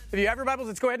If you have your Bibles,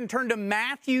 let's go ahead and turn to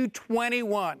Matthew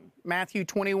 21. Matthew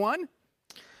 21.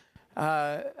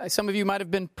 Some of you might have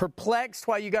been perplexed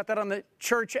why you got that on the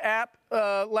church app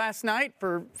last night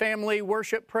for family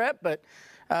worship prep, but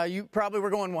you probably were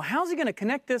going, well, how's he going to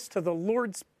connect this to the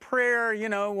Lord's Prayer,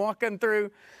 walking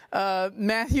through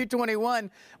Matthew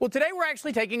 21? Well, today we're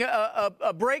actually taking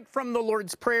a break from the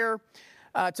Lord's Prayer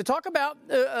to talk about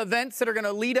events that are going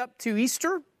to lead up to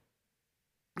Easter,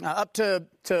 up to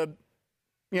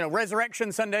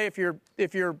Resurrection Sunday if you're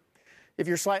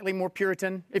slightly more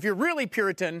Puritan. If you're really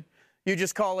Puritan, you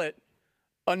just call it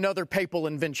another papal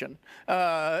invention.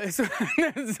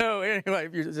 So anyway,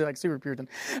 if you're just like super Puritan.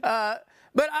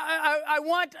 But I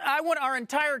want our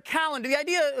entire calendar, the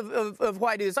idea of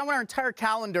why I do this, I want our entire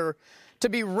calendar to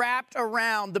be wrapped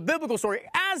around the biblical story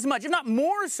as much, if not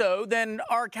more so, than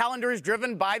our calendar is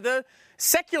driven by the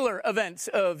secular events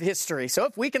of history. So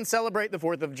if we can celebrate the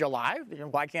 4th of July,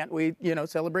 why can't we,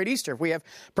 celebrate Easter? If we have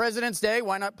President's Day,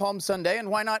 why not Palm Sunday? And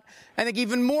why not, I think,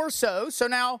 even more so? So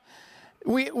now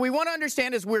we want to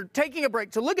understand as we're taking a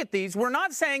break to look at these, we're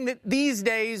not saying that these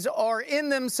days are in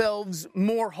themselves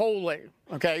more holy,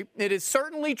 okay? It is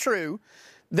certainly true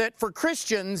that for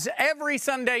Christians, every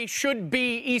Sunday should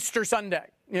be Easter Sunday.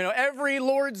 Every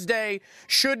Lord's Day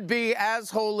should be as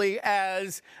holy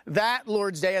as that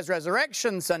Lord's Day, as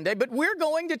Resurrection Sunday. But we're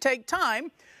going to take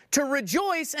time to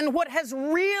rejoice in what has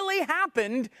really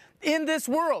happened in this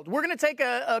world. We're going to take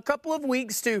a couple of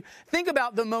weeks to think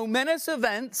about the momentous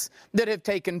events that have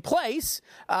taken place,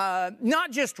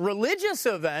 not just religious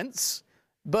events,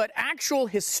 but actual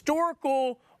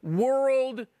historical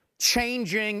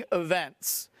world-changing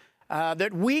events.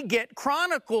 That we get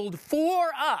chronicled for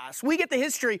us. We get the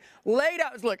history laid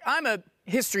out. Look, I'm a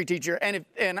history teacher, and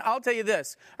I'll tell you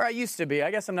this, or I used to be.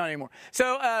 I guess I'm not anymore.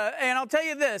 So, and I'll tell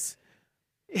you this,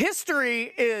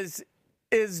 history is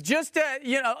just,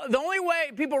 the only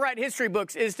way people write history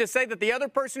books is to say that the other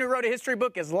person who wrote a history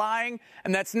book is lying,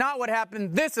 and that's not what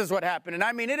happened. This is what happened. And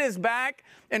I mean, it is back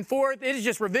and forth. It is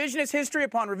just revisionist history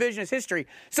upon revisionist history.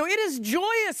 So it is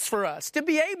joyous for us to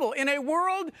be able, in a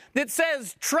world that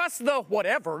says trust the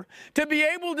whatever, to be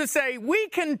able to say we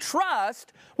can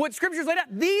trust what Scripture's laid out.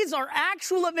 These are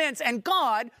actual events, and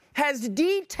God has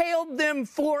detailed them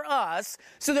for us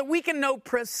so that we can know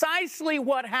precisely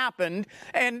what happened.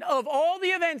 And of all the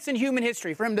events in human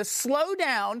history, for him to slow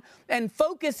down and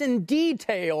focus in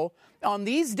detail on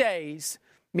these days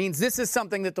means this is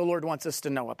something that the Lord wants us to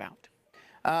know about.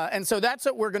 And so that's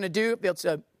what we're going to do. It's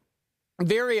a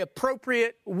very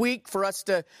appropriate week for us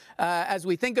to, as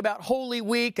we think about Holy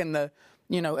Week and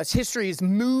as history is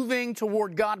moving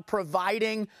toward God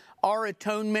providing our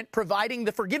atonement, providing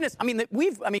the forgiveness.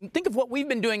 Think of what we've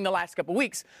been doing the last couple of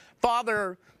weeks.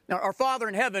 Our Father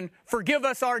in heaven, forgive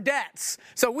us our debts.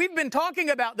 So we've been talking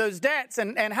about those debts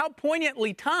and how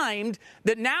poignantly timed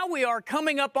that now we are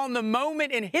coming up on the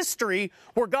moment in history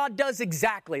where God does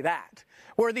exactly that.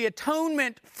 Where the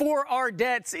atonement for our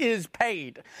debts is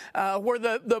paid, where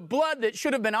the blood that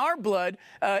should have been our blood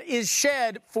is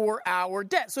shed for our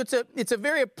debt. So it's a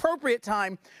very appropriate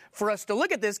time for us to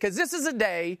look at this, because this is a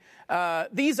day,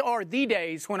 these are the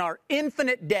days when our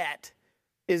infinite debt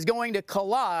is going to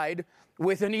collide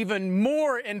with an even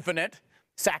more infinite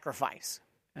sacrifice.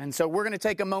 And so we're going to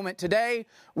take a moment today.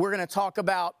 We're going to talk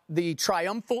about the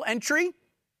triumphal entry.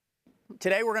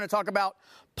 Today we're going to talk about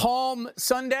Palm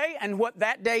Sunday and what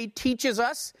that day teaches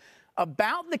us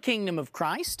about the kingdom of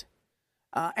Christ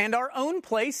and our own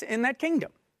place in that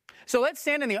kingdom. So let's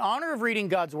stand in the honor of reading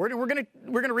God's Word, and we're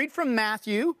going to read from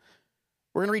Matthew.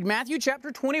 We're going to read Matthew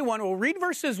chapter 21. We'll read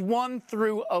verses 1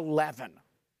 through 11.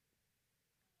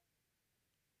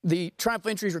 The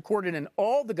triumphal entry is recorded in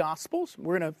all the Gospels.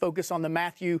 We're going to focus on the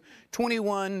Matthew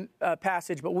 21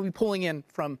 passage, but we'll be pulling in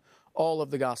from all of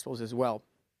the Gospels as well.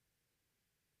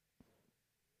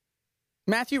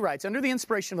 Matthew writes, under the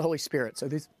inspiration of the Holy Spirit, so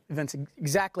these events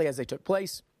exactly as they took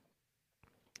place,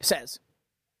 says,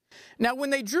 now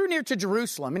when they drew near to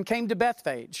Jerusalem and came to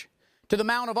Bethphage, to the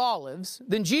Mount of Olives,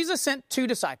 then Jesus sent 2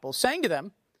 disciples, saying to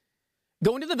them,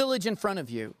 go into the village in front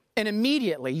of you, and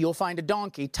immediately you'll find a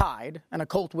donkey tied and a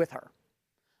colt with her.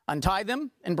 Untie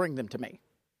them and bring them to me.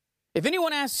 If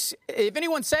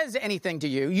anyone says anything to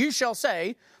you, you shall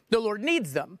say, the Lord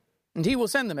needs them, and he will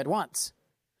send them at once.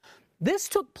 This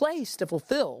took place to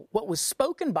fulfill what was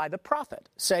spoken by the prophet,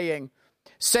 saying,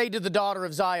 say to the daughter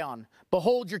of Zion,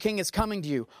 behold, your king is coming to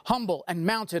you, humble and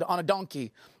mounted on a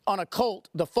donkey, on a colt,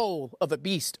 the foal of a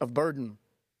beast of burden.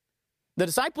 The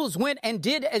disciples went and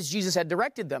did as Jesus had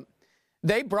directed them.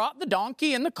 they brought the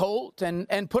donkey and the colt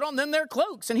and put on them their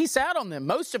cloaks, and he sat on them.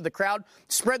 Most of the crowd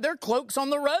spread their cloaks on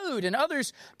the road, and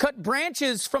others cut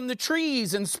branches from the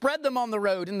trees and spread them on the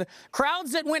road. And the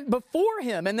crowds that went before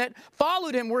him and that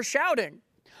followed him were shouting,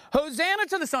 "Hosanna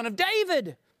to the Son of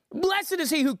David! Blessed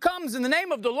is he who comes in the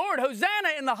name of the Lord! Hosanna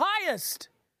in the highest!"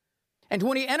 And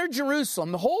when he entered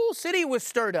Jerusalem, the whole city was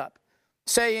stirred up,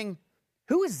 saying,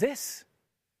 "Who is this?"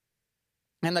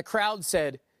 And the crowd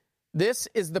said, "This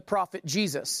is the prophet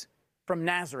Jesus from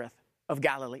Nazareth of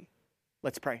Galilee."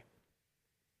 Let's pray.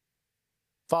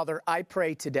 Father, I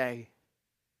pray today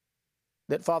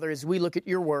that, Father, as we look at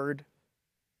your word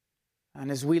and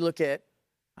as we look at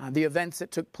the events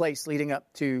that took place leading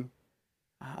up to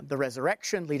the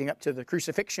resurrection, leading up to the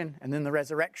crucifixion and then the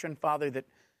resurrection, Father,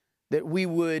 that we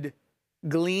would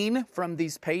glean from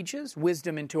these pages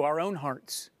wisdom into our own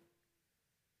hearts,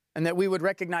 and that we would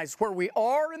recognize where we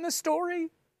are in the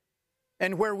story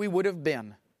and where we would have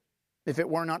been if it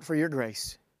were not for your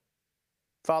grace.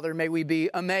 Father, may we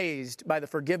be amazed by the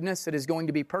forgiveness that is going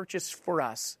to be purchased for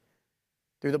us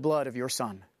through the blood of your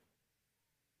Son.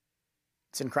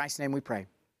 It's in Christ's name we pray.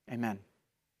 Amen.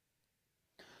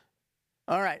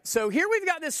 All right, so here we've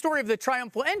got this story of the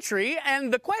triumphal entry,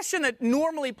 and the question that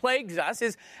normally plagues us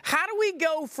is, how do we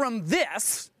go from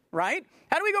this, right?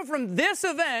 How do we go from this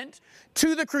event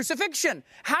to the crucifixion?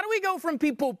 How do we go from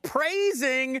people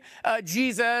praising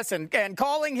Jesus and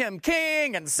calling him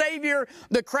king and savior,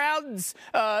 the crowds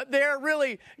there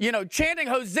really, chanting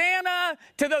Hosanna,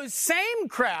 to those same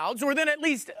crowds, or then at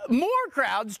least more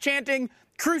crowds chanting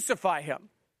crucify him?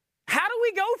 How do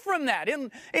we go from that in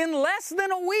less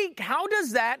than a week? How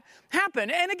does that happen?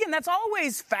 And again, that's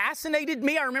always fascinated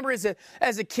me. I remember as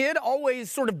a kid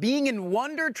always sort of being in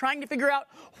wonder, trying to figure out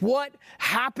what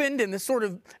happened in this sort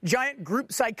of giant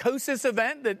group psychosis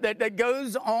event that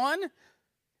goes on.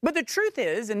 But the truth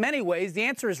is, in many ways, the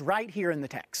answer is right here in the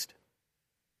text.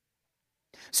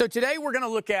 So today we're going to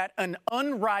look at an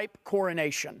unripe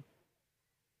coronation.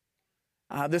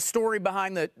 The story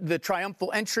behind the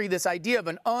triumphal entry, this idea of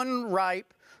an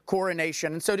unripe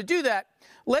coronation. And so to do that,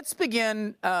 let's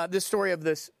begin this story of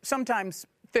this sometimes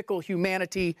fickle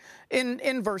humanity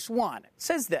in verse 1. It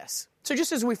says this. So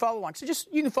just as we follow along,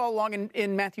 you can follow along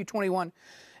in Matthew 21.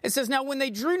 It says, "Now when they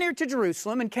drew near to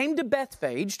Jerusalem and came to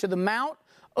Bethphage, to the Mount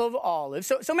of Olives."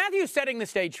 So Matthew is setting the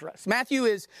stage for us. Matthew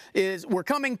is we're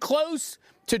coming close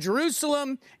to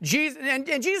Jerusalem. Jesus, and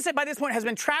Jesus by this point has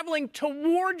been traveling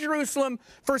toward Jerusalem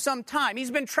for some time.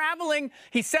 He's been traveling,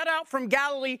 he set out from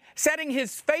Galilee, setting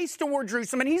his face toward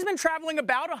Jerusalem, and he's been traveling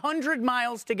about 100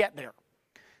 miles to get there.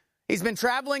 He's been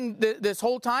traveling this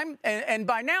whole time, and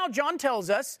by now John tells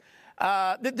us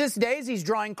that this day as he's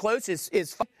drawing close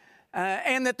is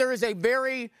and that there is a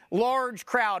very large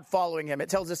crowd following him. It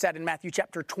tells us that in Matthew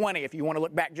chapter 20, if you want to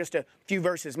look back just a few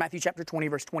verses. Matthew chapter 20,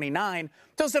 verse 29,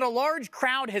 tells us that a large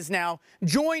crowd has now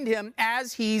joined him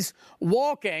as he's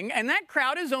walking, and that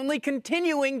crowd is only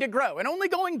continuing to grow, and only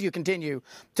going to continue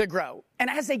to grow. And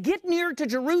as they get near to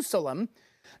Jerusalem,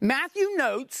 Matthew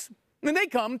notes when they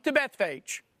come to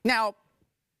Bethphage. Now,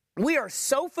 we are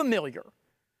so familiar,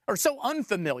 or so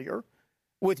unfamiliar,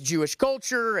 with Jewish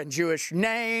culture and Jewish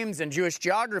names and Jewish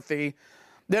geography,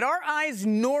 that our eyes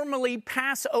normally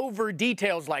pass over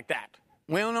details like that.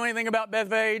 We don't know anything about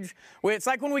Bethphage. It's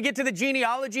like when we get to the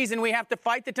genealogies and we have to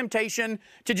fight the temptation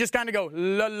to just kind of go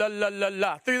la, la, la, la,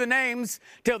 la through the names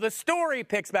till the story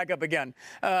picks back up again.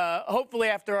 Hopefully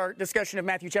after our discussion of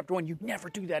Matthew chapter 1, you never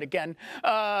do that again.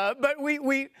 But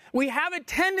we have a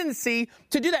tendency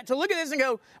to do that, to look at this and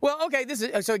go, well, okay,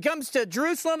 so he comes to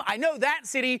Jerusalem. I know that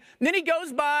city. And then he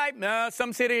goes by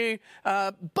some city.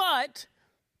 But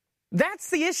that's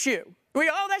the issue.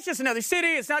 That's just another city.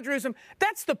 It's not Jerusalem.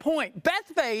 That's the point.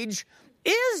 Bethphage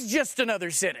is just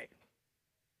another city.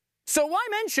 So why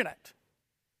mention it?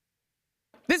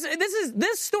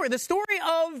 This story, the story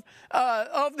of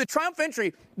the triumphal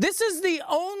entry. This is the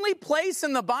only place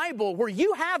in the Bible where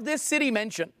you have this city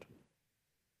mentioned.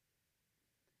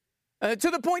 To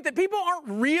the point that people aren't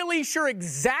really sure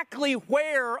exactly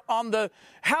where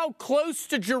how close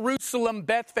to Jerusalem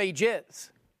Bethphage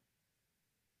is.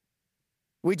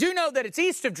 We do know that it's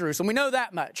east of Jerusalem. We know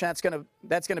that much. That's going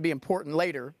to be important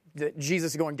later, that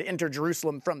Jesus is going to enter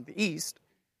Jerusalem from the east.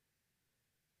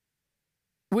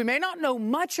 We may not know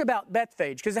much about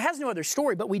Bethphage because it has no other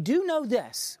story, but we do know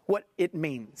this, what it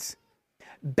means.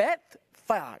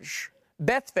 Bethphage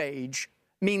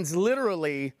means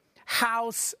literally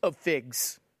house of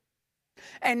figs.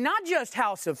 And not just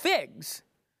house of figs.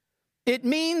 It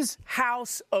means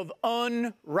house of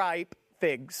unripe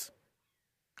figs.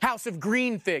 House of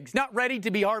green figs, not ready to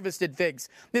be harvested figs.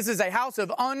 This is a house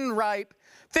of unripe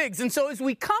figs. And so as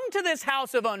we come to this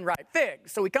house of unripe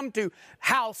figs, so we come to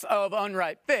house of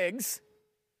unripe figs,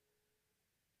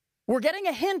 we're getting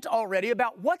a hint already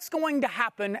about what's going to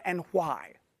happen and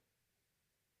why.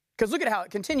 Because look at how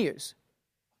it continues.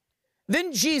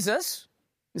 Then Jesus,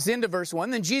 this is the end of verse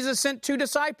 1, then Jesus sent 2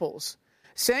 disciples,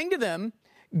 saying to them,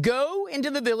 go into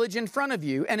the village in front of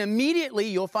you, and immediately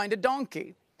you'll find a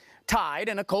donkey tied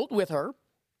and a colt with her.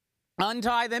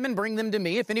 Untie them and bring them to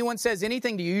me. If anyone says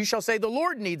anything to you, you shall say, the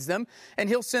Lord needs them, and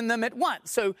he'll send them at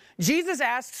once. So Jesus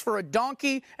asks for a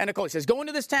donkey and a colt. He says, go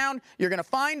into this town. You're going to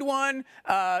find one.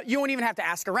 You won't even have to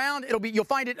ask around. You'll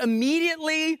find it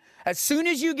immediately. As soon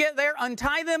as you get there,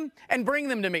 untie them and bring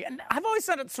them to me. And I've always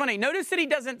thought it's funny. Notice that he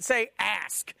doesn't say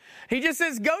ask. He just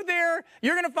says, go there.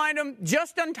 You're going to find them.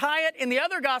 Just untie it. In the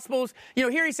other Gospels,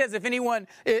 here he says, if anyone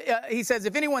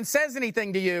says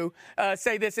anything to you,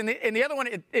 say this. In the other one,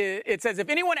 it says, if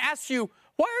anyone asks you,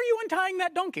 why are you untying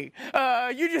that donkey?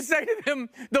 You just say to them,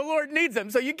 the Lord needs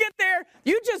them. So you get there,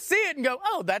 you just see it and go,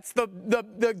 oh, that's the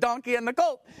donkey and the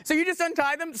colt. So you just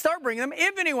untie them, start bringing them.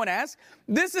 If anyone asks,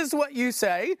 this is what you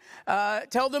say.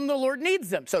 Tell them the Lord needs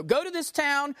them. So go to this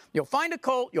town, you'll find a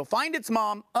colt, you'll find its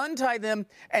mom, untie them,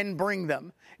 and bring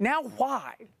them. Now,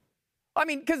 why? I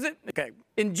mean, because,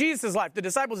 in Jesus' life, the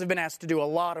disciples have been asked to do a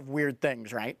lot of weird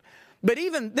things, right? But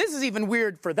this is even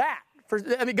weird for that.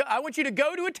 I want you to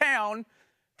go to a town,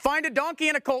 find a donkey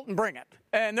and a colt and bring it.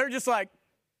 And they're just like,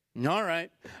 all right.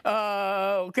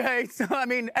 Okay. So,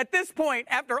 at this point,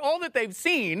 after all that they've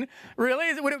seen,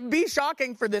 really, would it be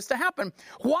shocking for this to happen?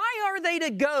 Why are they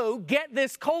to go get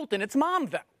this colt and its mom,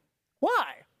 though?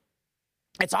 Why?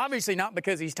 It's obviously not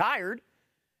because he's tired.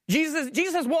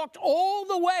 Jesus walked all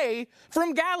the way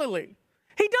from Galilee.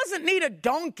 He doesn't need a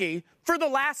donkey for the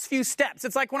last few steps.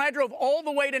 It's like when I drove all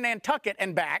the way to Nantucket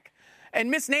and back, and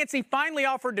Miss Nancy finally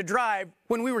offered to drive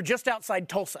when we were just outside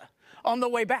Tulsa on the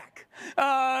way back.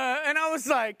 And I was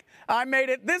like, I made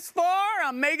it this far.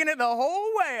 I'm making it the whole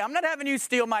way. I'm not having you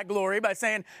steal my glory by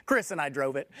saying Chris and I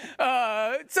drove it.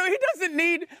 So he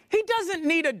doesn't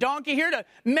need a donkey here to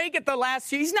make it the last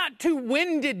few. He's not too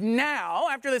winded now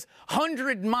after this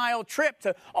 100-mile trip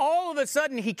to all of a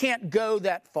sudden he can't go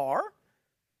that far.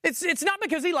 It's not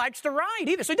because he likes to ride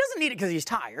either. So he doesn't need it because he's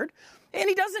tired. And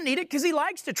he doesn't need it because he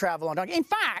likes to travel on donkey. In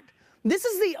fact, this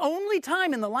is the only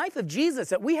time in the life of Jesus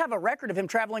that we have a record of him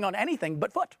traveling on anything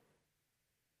but foot.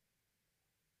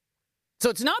 So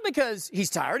it's not because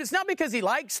he's tired. It's not because he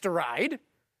likes to ride.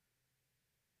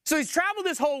 So he's traveled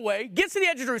this whole way, gets to the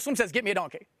edge of Jerusalem, says, get me a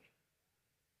donkey.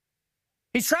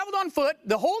 He's traveled on foot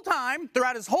the whole time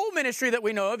throughout his whole ministry that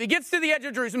we know of. He gets to the edge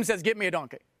of Jerusalem and says, get me a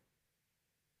donkey.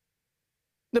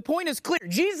 The point is clear.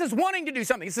 Jesus is wanting to do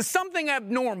something. This is something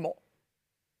abnormal.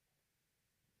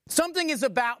 Something is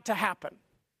about to happen.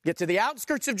 Get to the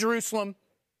outskirts of Jerusalem.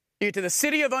 You get to the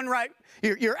city of unripe.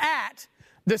 You're at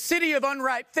the city of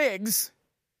unripe figs.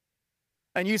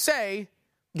 And you say,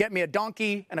 get me a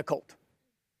donkey and a colt.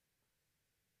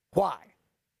 Why?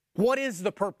 What is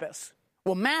the purpose?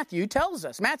 Well, Matthew tells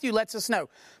us. Matthew lets us know.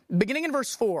 Beginning in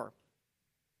verse 4.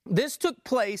 This took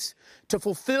place to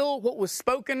fulfill what was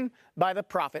spoken by the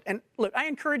prophet. And look, I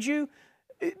encourage you,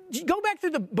 go back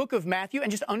through the book of Matthew and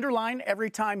just underline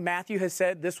every time Matthew has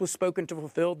said this was spoken to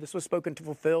fulfill, this was spoken to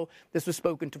fulfill, this was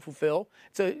spoken to fulfill.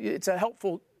 It's a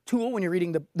helpful tool when you're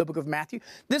reading the book of Matthew.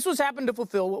 This was happened to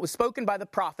fulfill what was spoken by the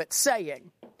prophet,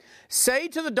 saying, say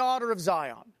to the daughter of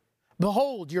Zion,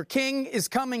 behold, your king is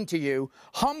coming to you,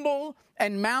 humble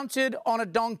and mounted on a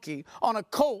donkey, on a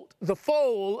colt, the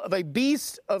foal of a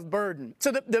beast of burden.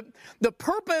 So the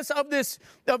purpose of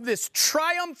this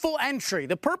triumphal entry,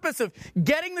 the purpose of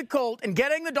getting the colt and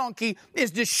getting the donkey is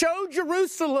to show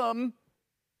Jerusalem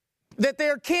that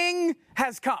their king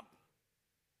has come.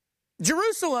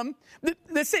 Jerusalem,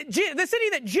 the city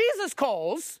that Jesus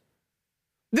calls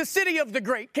the city of the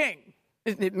great king.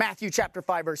 Matthew chapter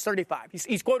 5, verse 35.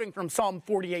 He's quoting from Psalm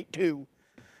 48:2.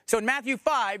 So in Matthew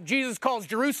 5, Jesus calls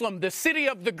Jerusalem the city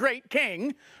of the great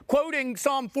king, quoting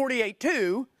Psalm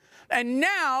 48:2. And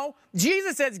now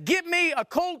Jesus says, give me a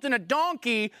colt and a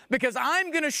donkey because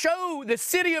I'm going to show the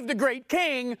city of the great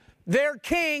king, their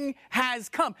king has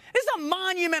come. This is a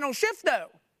monumental shift,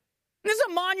 though. This is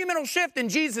a monumental shift in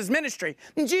Jesus' ministry,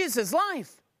 in Jesus'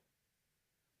 life.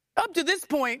 Up to this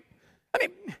point,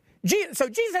 so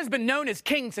Jesus has been known as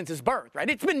king since his birth, right?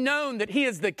 It's been known that he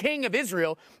is the king of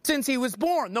Israel since he was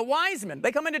born. The wise men,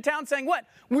 they come into town saying what?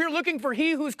 We're looking for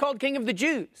he who's called king of the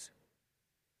Jews.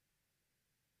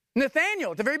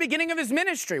 Nathanael, at the very beginning of his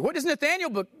ministry, what does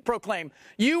Nathanael proclaim?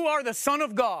 You are the Son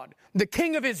of God, the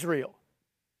King of Israel.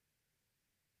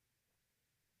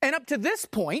 And up to this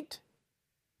point,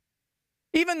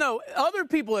 even though other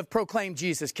people have proclaimed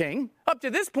Jesus king, up to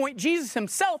this point, Jesus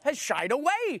himself has shied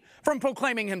away from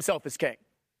proclaiming himself as king.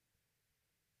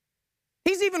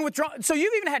 He's even withdrawn. So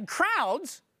you've even had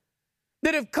crowds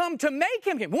that have come to make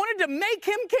him king, wanted to make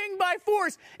him king by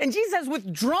force. And Jesus has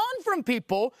withdrawn from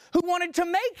people who wanted to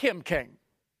make him king.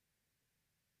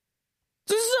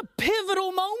 So this is a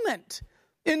pivotal moment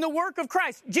in the work of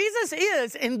Christ. Jesus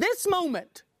is, in this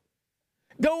moment,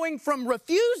 going from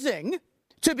refusing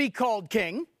to be called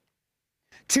king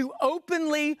to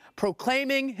openly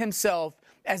proclaiming himself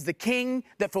as the king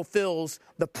that fulfills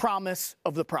the promise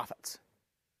of the prophets.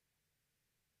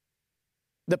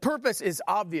 The purpose is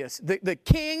obvious. The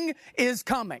king is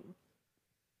coming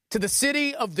to the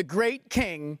city of the great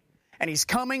king, and he's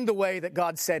coming the way that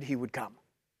God said he would come.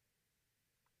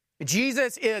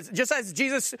 Jesus is, just as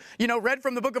Jesus, read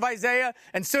from the book of Isaiah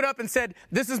and stood up and said,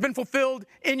 this has been fulfilled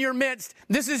in your midst.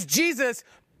 This is Jesus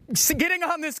getting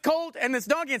on this colt and this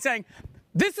donkey and saying,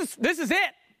 this is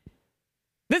it.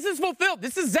 This is fulfilled.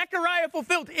 This is Zechariah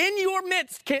fulfilled in your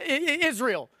midst,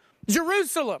 Israel,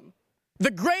 Jerusalem. The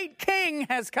great king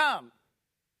has come.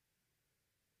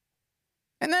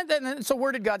 And so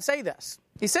where did God say this?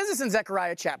 He says this in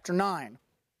Zechariah chapter 9.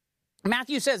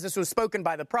 Matthew says this was spoken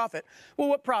by the prophet. Well,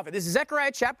 what prophet? This is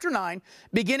Zechariah chapter 9,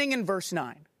 beginning in verse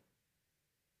 9.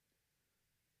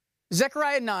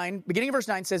 Zechariah 9, beginning in verse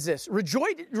 9, says this: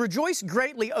 Rejoice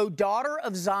greatly, O daughter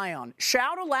of Zion.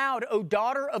 Shout aloud, O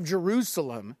daughter of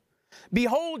Jerusalem.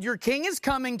 Behold, your king is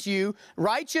coming to you,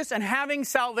 righteous and having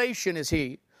salvation is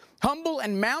he. Humble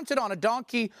and mounted on a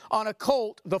donkey, on a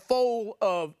colt, the foal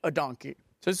of a donkey.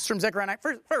 So this is from Zechariah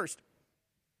 9. First,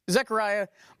 Zechariah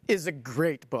is a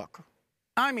great book.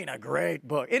 I mean, a great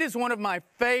book. It is one of my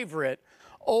favorite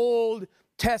Old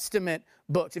Testament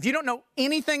books. If you don't know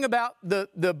anything about the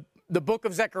book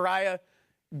of Zechariah,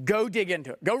 go dig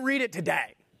into it. Go read it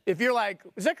today. If you're like,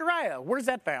 Zechariah, where's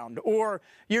that found? Or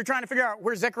you're trying to figure out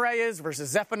where Zechariah is versus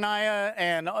Zephaniah,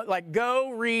 and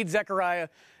go read Zechariah.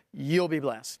 You'll be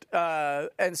blessed.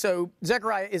 And so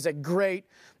Zechariah is a great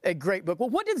book. Well,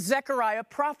 what did Zechariah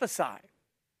prophesy?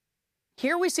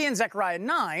 Here we see in Zechariah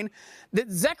 9 that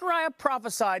Zechariah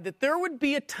prophesied that there would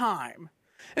be a time.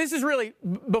 This is really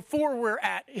before we're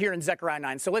at here in Zechariah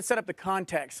 9. So let's set up the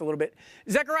context a little bit.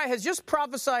 Zechariah has just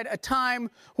prophesied a time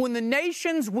when the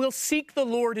nations will seek the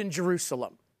Lord in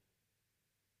Jerusalem.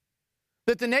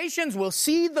 That the nations will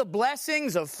see the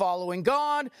blessings of following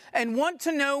God and want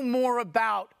to know more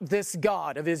about this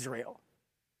God of Israel.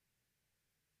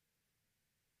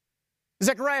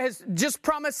 Zechariah has just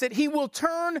promised that he will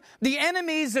turn the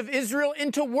enemies of Israel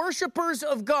into worshipers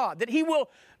of God. That he will,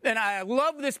 and I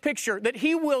love this picture, that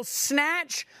he will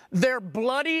snatch their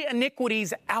bloody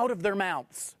iniquities out of their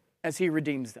mouths as he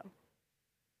redeems them.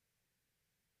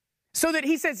 So that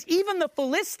he says even the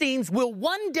Philistines will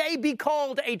one day be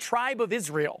called a tribe of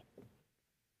Israel.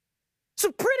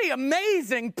 So pretty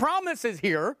amazing promises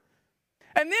here.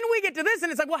 And then we get to this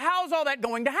and it's like, well, how's all that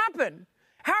going to happen?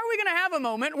 How are we going to have a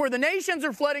moment where the nations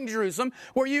are flooding Jerusalem,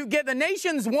 where you get the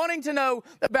nations wanting to know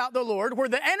about the Lord, where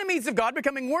the enemies of God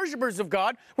becoming worshipers of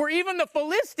God, where even the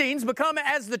Philistines become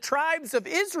as the tribes of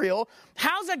Israel?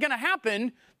 How's that going to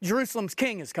happen? Jerusalem's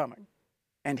king is coming,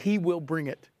 and he will bring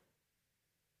it.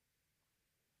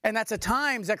 And that's a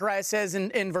time, Zechariah says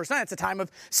in verse 9, it's a time of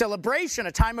celebration,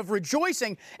 a time of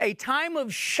rejoicing, a time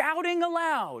of shouting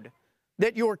aloud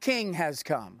that your king has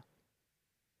come.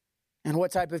 And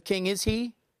what type of king is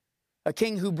he? A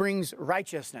king who brings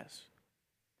righteousness,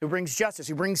 who brings justice,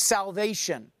 who brings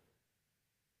salvation.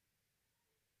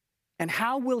 And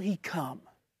how will he come?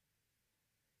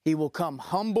 He will come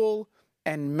humble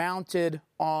and mounted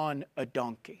on a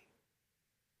donkey.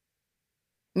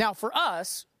 Now for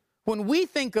us, when we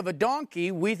think of a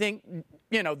donkey, we think,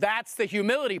 that's the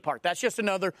humility part. That's just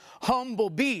another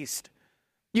humble beast.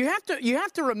 You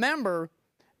have to remember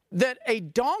that a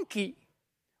donkey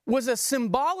was a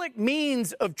symbolic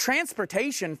means of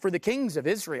transportation for the kings of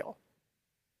Israel.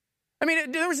 I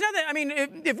mean, there was nothing,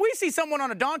 if we see someone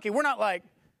on a donkey, we're not like,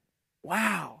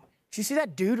 wow, did you see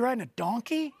that dude riding a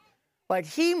donkey? Like,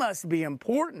 he must be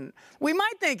important. We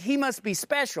might think he must be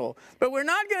special, but we're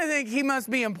not going to think he must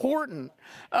be important.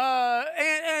 But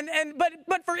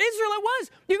for Israel, it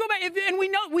was. You go back, and we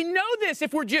know this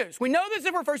if we're Jews. We know this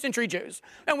if we're first century Jews.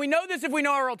 And we know this if we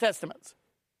know our Old Testaments.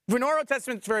 If we know our Old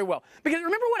Testaments very well. Because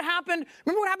remember what happened?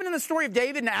 Remember what happened in the story of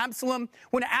David and Absalom?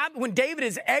 When David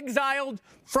is exiled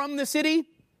from the city?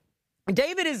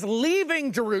 David is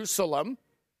leaving Jerusalem.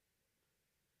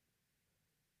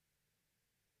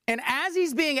 And as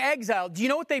he's being exiled, do you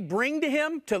know what they bring to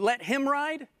him to let him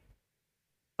ride?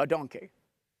 A donkey.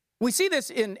 We see this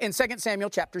in 2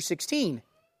 Samuel chapter 16.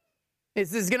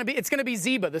 It's going to be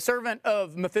Ziba, the servant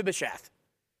of Mephibosheth.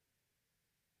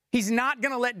 He's not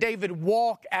going to let David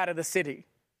walk out of the city.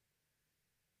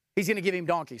 He's going to give him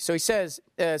donkeys. So he says,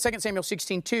 2 Samuel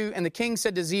 16:2, and the king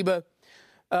said to Ziba,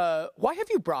 why have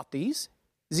you brought these?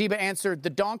 Ziba answered, the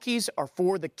donkeys are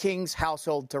for the king's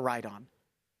household to ride on.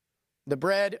 The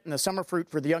bread and the summer fruit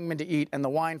for the young men to eat, and the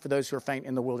wine for those who are faint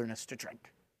in the wilderness to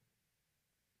drink.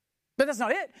 But that's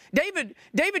not it.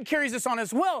 David carries this on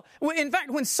as well. In fact,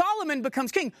 when Solomon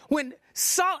becomes king,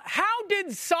 how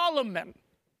did Solomon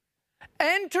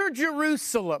enter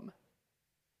Jerusalem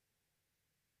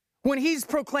when he's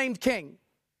proclaimed king?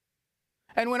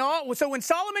 And when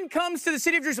Solomon comes to the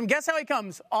city of Jerusalem, guess how he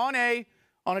comes? On a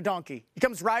donkey. He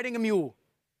comes riding a mule.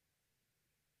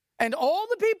 And all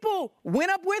the people went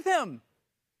up with him.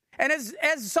 And as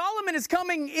Solomon is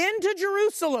coming into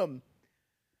Jerusalem,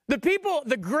 the people,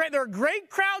 there are great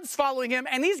crowds following him,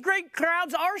 and these great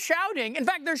crowds are shouting. In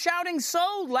fact, they're shouting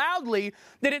so loudly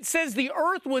that it says the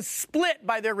earth was split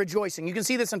by their rejoicing. You can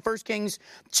see this in 1 Kings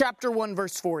chapter 1,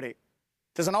 verse 40. It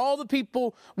says, and all the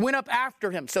people went up after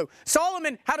him. So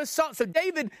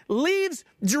David leaves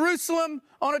Jerusalem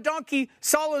on a donkey.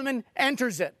 Solomon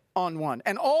enters it on one.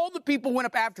 And all the people went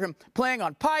up after him, playing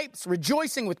on pipes,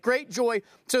 rejoicing with great joy,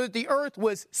 so that the earth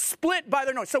was split by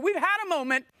their noise. So we've had a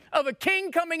moment of a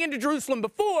king coming into Jerusalem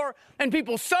before, and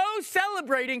people so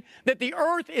celebrating that the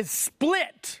earth is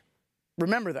split.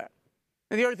 Remember that.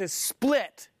 The earth is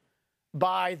split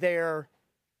by their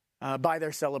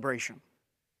celebration.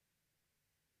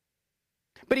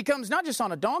 But he comes not just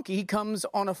on a donkey, he comes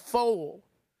on a foal,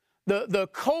 the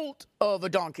colt of a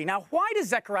donkey. Now, why does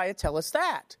Zechariah tell us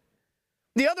that?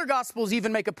 The other Gospels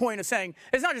even make a point of saying,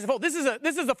 it's not just a foal, this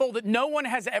is a foal that no one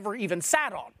has ever even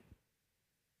sat on.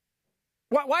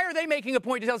 Why are they making a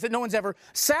point to tell us that no one's ever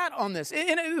sat on this?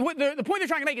 The point they're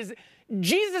trying to make is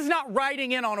Jesus is not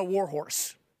riding in on a war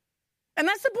horse. And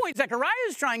that's the point Zechariah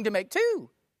is trying to make too.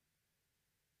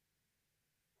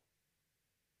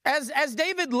 As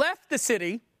David left the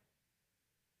city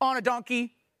on a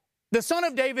donkey, the son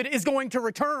of David is going to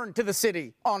return to the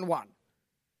city on one.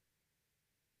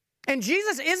 And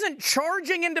Jesus isn't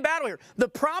charging into battle here. The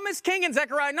promised king in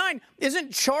Zechariah 9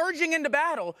 isn't charging into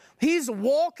battle. He's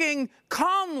walking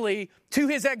calmly to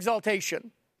his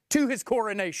exaltation, to his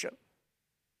coronation.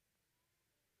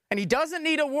 And he doesn't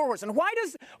need a war horse. And why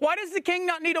does the king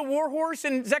not need a war horse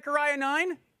in Zechariah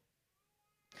 9?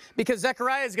 Because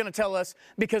Zechariah is going to tell us,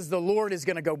 because the Lord is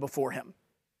going to go before him.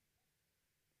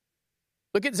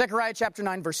 Look at Zechariah chapter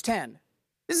 9, verse 10.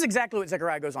 This is exactly what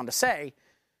Zechariah goes on to say.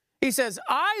 He says,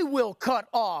 I will cut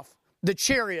off the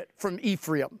chariot from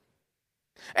Ephraim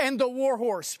and the war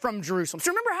horse from Jerusalem. So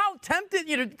remember how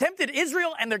tempted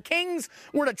Israel and their kings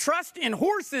were to trust in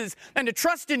horses and to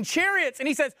trust in chariots. And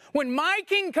he says, when my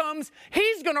king comes,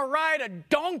 he's going to ride a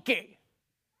donkey.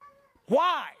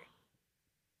 Why?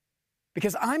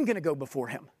 Because I'm going to go before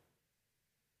him.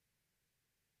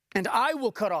 And I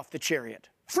will cut off the chariot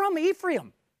from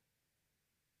Ephraim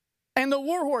and the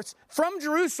war horse from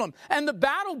Jerusalem, and the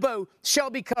battle bow shall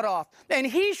be cut off, and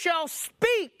he shall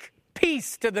speak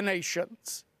peace to the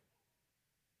nations.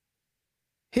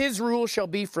 His rule shall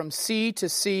be from sea to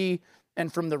sea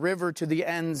and from the river to the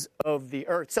ends of the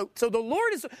earth. So the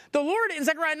Lord in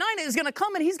Zechariah 9 is going to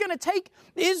come, and he's going to take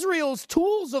Israel's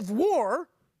tools of war.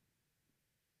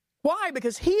 Why?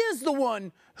 Because he is the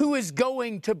one who is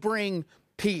going to bring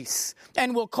peace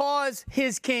and will cause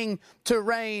his king to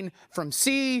reign from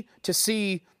sea to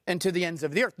sea and to the ends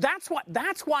of the earth. That's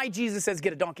why Jesus says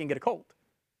get a donkey and get a colt.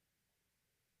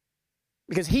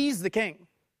 Because he's the king.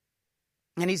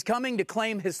 And he's coming to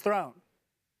claim his throne.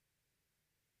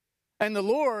 And the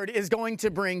Lord is going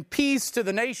to bring peace to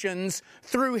the nations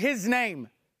through his name.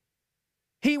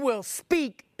 He will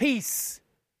speak peace.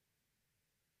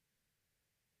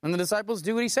 And the disciples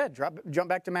do what he said. Jump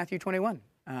back to Matthew 21.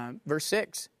 Verse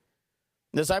 6.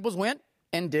 The disciples went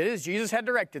and did as Jesus had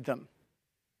directed them.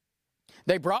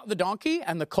 They brought the donkey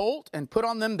and the colt and put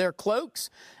on them their cloaks,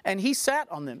 and he sat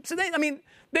on them. So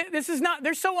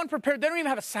they're so unprepared, they don't even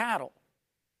have a saddle.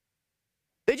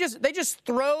 They just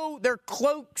throw their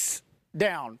cloaks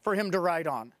down for him to ride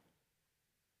on.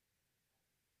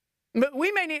 But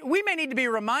we may need to be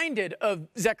reminded of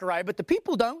Zechariah, but the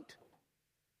people don't.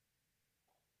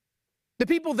 The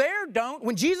people there don't.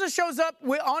 When Jesus shows up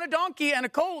on a donkey and a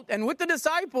colt and with the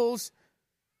disciples,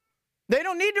 they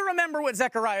don't need to remember what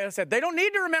Zechariah said. They don't need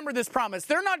to remember this promise.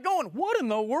 They're not going, what in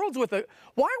the world's with it?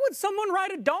 Why would someone ride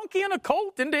a donkey and a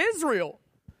colt into Israel?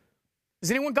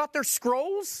 Has anyone got their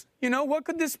scrolls? What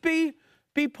could this be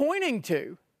pointing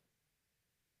to?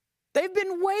 They've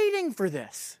been waiting for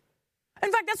this.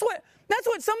 In fact, that's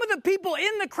what some of the people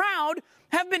in the crowd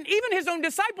have been, even his own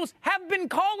disciples, have been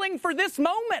calling for this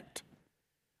moment.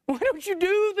 Why don't you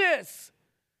do this?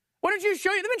 Why don't you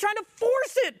show you? They've been trying to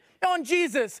force it on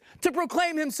Jesus to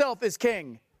proclaim himself as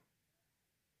king.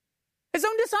 His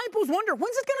own disciples wonder,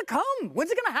 when's it going to come?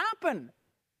 When's it going to happen?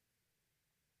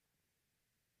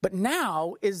 But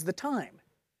now is the time.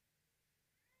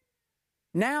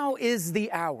 Now is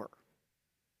the hour.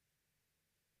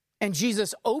 And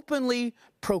Jesus openly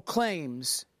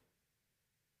proclaims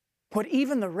what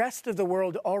even the rest of the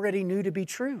world already knew to be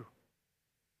true.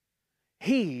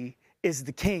 He is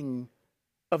the King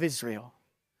of Israel.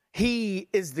 He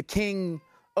is the King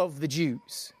of the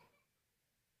Jews.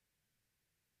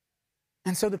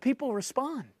 And so the people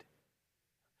respond.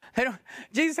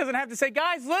 Jesus doesn't have to say,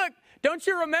 guys, look, don't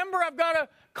you remember I've got a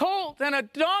colt and a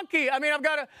donkey? I mean,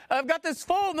 I've got this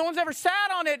foal. No one's ever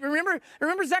sat on it. Remember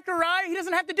Zechariah? He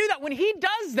doesn't have to do that. When he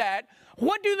does that,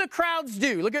 what do the crowds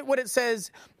do? Look at what it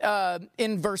says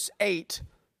in verse 8.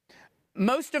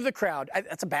 Most of the crowd,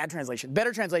 that's a bad translation.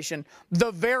 Better translation,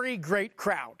 the very great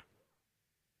crowd.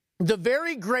 The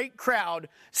very great crowd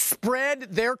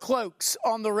spread their cloaks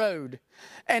on the road,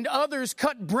 and others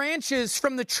cut branches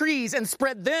from the trees and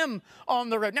spread them on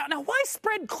the road. Now, why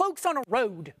spread cloaks on a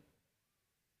road?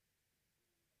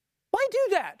 Why do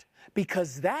that?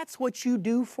 Because that's what you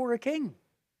do for a king.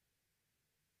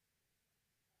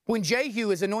 When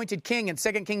Jehu is anointed king in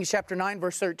 2 Kings chapter 9,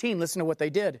 verse 13, listen to what they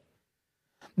did.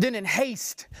 Then in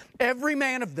haste, every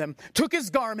man of them took his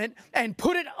garment and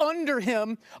put it under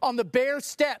him on the bare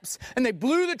steps. And they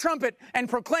blew the trumpet and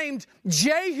proclaimed,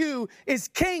 Jehu is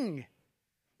king.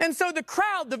 And so the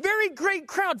crowd, the very great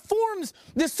crowd, forms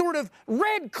this sort of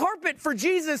red carpet for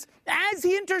Jesus as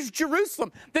he enters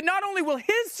Jerusalem. That not only will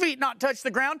his feet not touch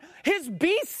the ground, his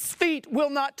beast's feet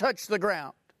will not touch the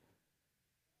ground.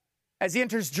 As he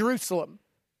enters Jerusalem,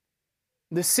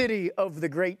 the city of the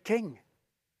great king.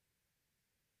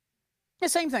 The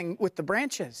same thing with the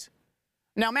branches.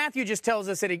 Now, Matthew just tells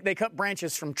us that they cut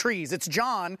branches from trees. It's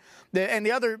John, and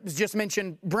the others just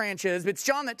mentioned branches. It's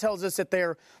John that tells us that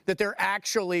they're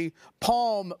actually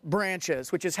palm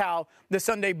branches, which is how the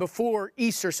Sunday before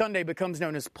Easter Sunday becomes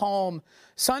known as Palm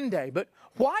Sunday. But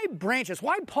why branches?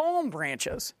 Why palm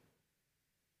branches?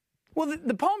 Well,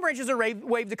 the palm branches are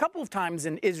waved a couple of times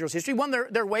in Israel's history. One,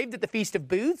 they're waved at the Feast of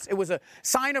Booths. It was a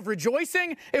sign of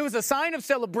rejoicing. It was a sign of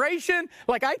celebration.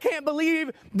 Like, I can't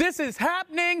believe this is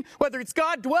happening. Whether it's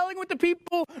God dwelling with the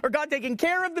people or God taking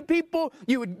care of the people,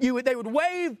 they would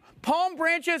wave palm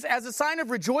branches as a sign of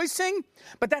rejoicing.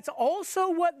 But that's also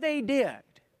what they did.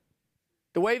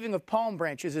 The waving of palm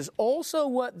branches is also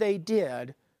what they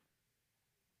did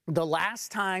the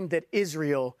last time that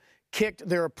Israel kicked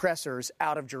their oppressors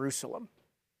out of Jerusalem.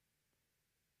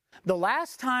 The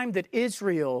last time that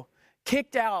Israel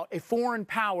kicked out a foreign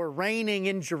power reigning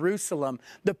in Jerusalem,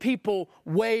 the people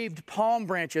waved palm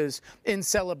branches in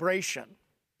celebration.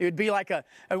 It would be like a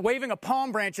waving a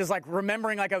palm branch is like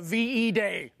remembering like a VE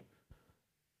Day.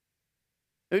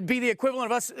 It would be the equivalent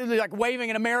of us like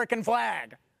waving an American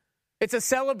flag. It's a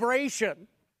celebration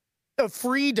of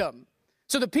freedom.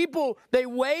 So the people, they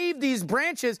wave these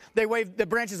branches. They wave the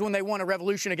branches when they won a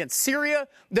revolution against Syria.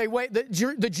 They wave the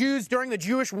Jews during the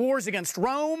Jewish wars against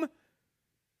Rome.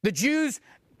 The Jews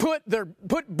put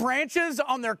branches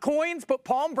on their coins, put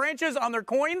palm branches on their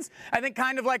coins, I think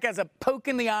kind of like as a poke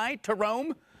in the eye to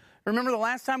Rome. Remember the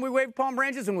last time we waved palm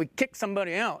branches? When we kicked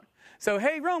somebody out. So,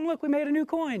 hey, Rome, look, we made a new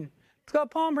coin. It's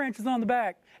got palm branches on the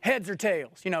back. Heads or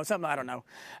tails, something, I don't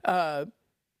know.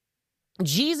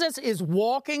 Jesus is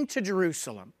walking to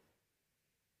Jerusalem.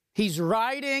 He's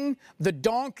riding the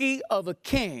donkey of a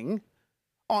king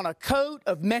on a coat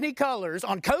of many colors,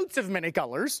 on coats of many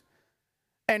colors,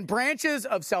 and branches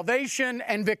of salvation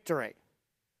and victory.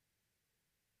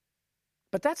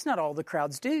 But that's not all the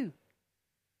crowds do.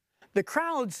 The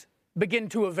crowds begin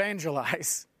to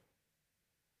evangelize.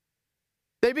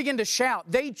 They begin to shout.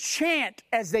 They chant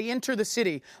as they enter the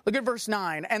city. Look at verse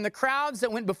 9. And the crowds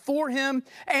that went before him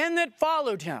and that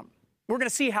followed him. We're going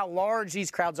to see how large these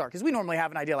crowds are, because we normally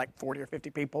have an idea like 40 or 50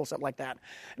 people, something like that.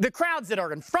 The crowds that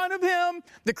are in front of him,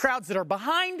 the crowds that are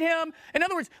behind him. In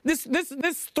other words,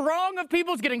 this throng of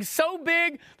people is getting so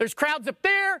big, there's crowds up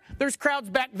there, there's crowds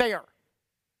back there.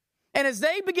 And as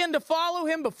they begin to follow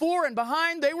him before and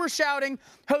behind, they were shouting,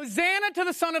 Hosanna to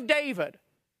the Son of David.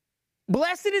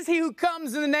 Blessed is he who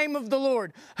comes in the name of the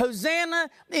Lord. Hosanna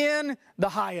in the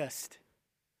highest.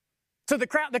 So the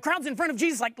crowds in front of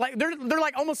Jesus, they're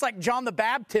like almost like John the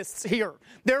Baptist here.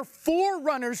 They're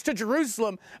forerunners to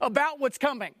Jerusalem about what's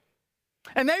coming.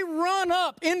 And they run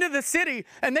up into the city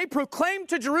and they proclaim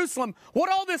to Jerusalem what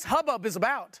all this hubbub is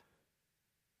about.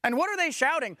 And what are they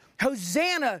shouting?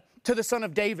 Hosanna to the Son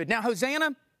of David. Now,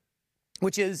 Hosanna,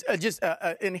 which is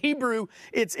in Hebrew,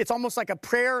 it's almost like a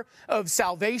prayer of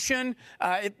salvation.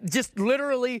 It just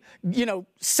literally,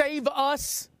 save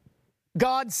us.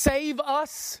 God, save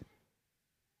us.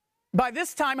 By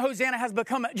this time, Hosanna has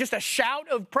become just a shout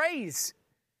of praise,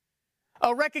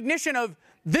 a recognition of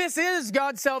this is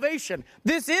God's salvation.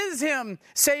 This is Him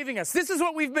saving us. This is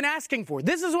what we've been asking for.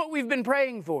 This is what we've been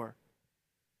praying for.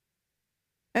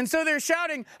 And so they're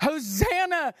shouting,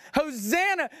 Hosanna,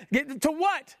 Hosanna. To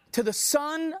what? To the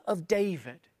Son of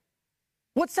David.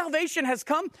 What salvation has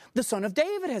come? The Son of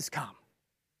David has come.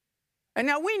 And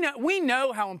now we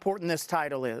know how important this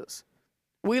title is.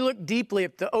 We look deeply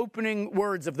at the opening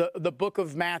words of the book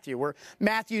of Matthew, where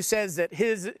Matthew says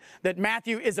that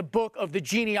Matthew is a book of the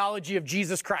genealogy of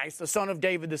Jesus Christ, the son of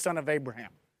David, the son of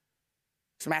Abraham.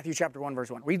 It's Matthew chapter 1,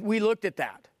 verse 1. We looked at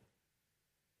that.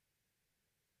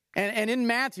 And in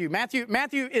Matthew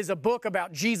is a book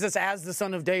about Jesus as the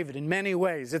son of David in many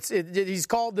ways. He's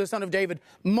called the son of David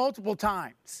multiple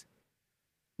times.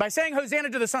 By saying Hosanna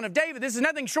to the son of David, this is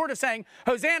nothing short of saying,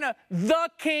 Hosanna, the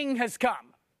King has come.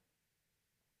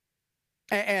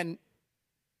 And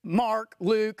Mark,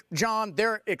 Luke, John,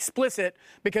 they're explicit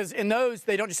because in those,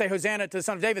 they don't just say Hosanna to the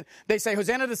Son of David. They say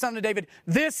Hosanna to the Son of David.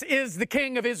 This is the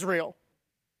King of Israel.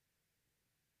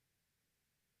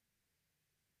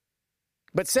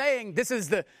 But saying this is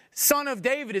the Son of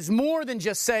David is more than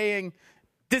just saying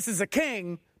this is a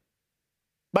king.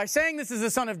 By saying this is the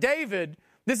Son of David,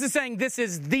 this is saying this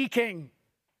is the King.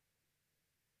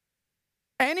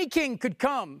 Any king could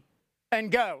come and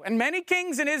go. And many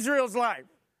kings in Israel's life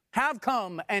have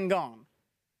come and gone.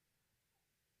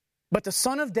 But the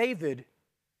Son of David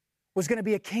was going to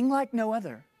be a king like no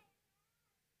other.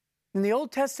 In the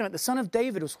Old Testament, the Son of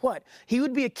David was what? He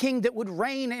would be a king that would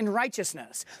reign in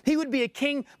righteousness. He would be a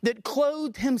king that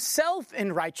clothed himself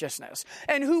in righteousness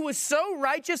and who was so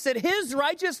righteous that his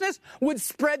righteousness would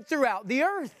spread throughout the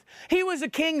earth. He was a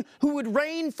king who would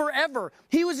reign forever.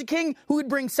 He was a king who would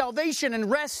bring salvation and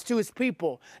rest to his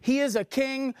people. He is a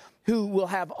king who will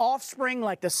have offspring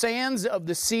like the sands of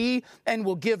the sea and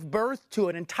will give birth to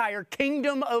an entire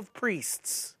kingdom of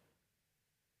priests.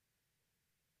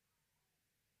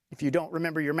 If you don't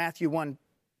remember your Matthew 1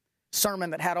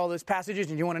 sermon that had all those passages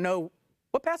and you want to know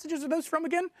what passages are those from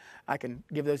again, I can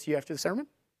give those to you after the sermon.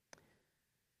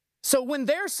 So when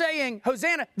they're saying,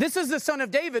 Hosanna, this is the Son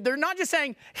of David, they're not just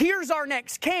saying, here's our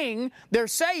next king. They're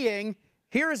saying,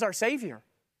 here is our Savior.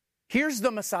 Here's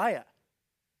the Messiah.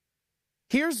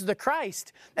 Here's the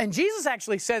Christ. And Jesus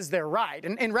actually says they're right.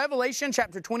 In Revelation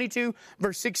chapter 22,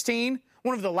 verse 16,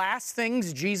 one of the last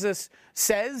things Jesus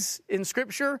says in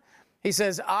Scripture, He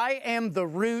says, I am the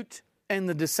root and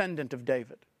the descendant of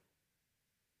David.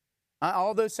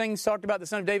 All those things talked about the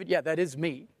Son of David, yeah, that is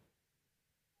me.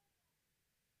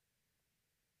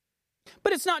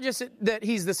 But it's not just that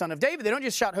he's the Son of David. They don't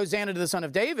just shout Hosanna to the Son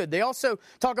of David. They also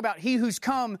talk about he who's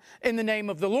come in the name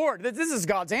of the Lord. This is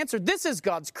God's answer. This is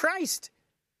God's Christ.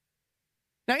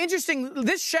 Now, interesting,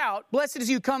 this shout, blessed is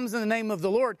he who comes in the name of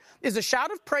the Lord, is a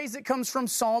shout of praise that comes from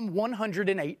Psalm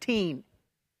 118.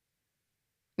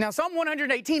 Now, Psalm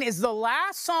 118 is the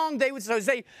last song they would, so as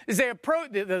they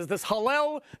approach, this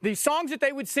Hallel, the songs that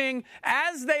they would sing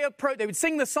as they approach, they would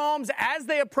sing the Psalms as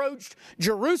they approached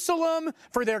Jerusalem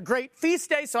for their great feast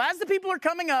day. So as the people are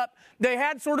coming up, they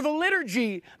had sort of a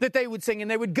liturgy that they would sing, and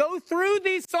they would go through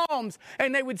these Psalms,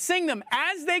 and they would sing them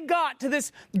as they got to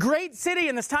this great city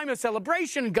in this time of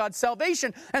celebration and God's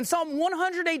salvation. And Psalm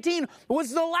 118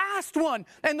 was the last one,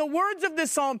 and the words of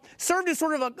this Psalm served as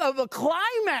sort of a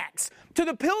climax to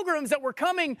the pilgrims that were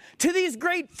coming to these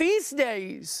great feast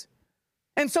days.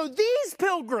 And so these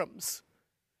pilgrims,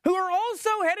 who are also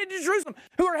headed to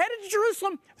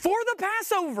Jerusalem, for the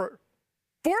Passover,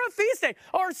 for a feast day,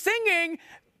 are singing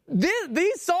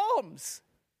these psalms.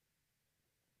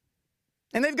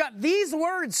 And they've got these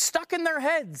words stuck in their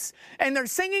heads, and they're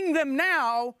singing them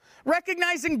now,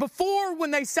 recognizing before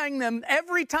when they sang them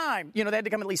every time, they had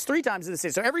to come at least 3 times to the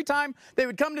city. So every time they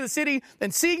would come to the city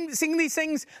and sing these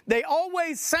things, they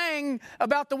always sang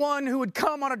about the one who would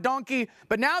come on a donkey,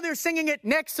 but now they're singing it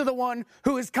next to the one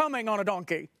who is coming on a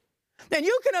donkey. And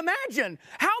you can imagine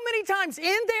how many times in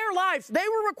their lives they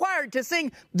were required to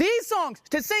sing these songs,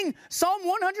 to sing Psalm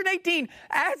 118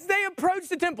 as they approached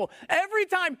the temple. Every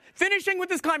time finishing with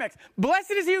this climax,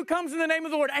 blessed is he who comes in the name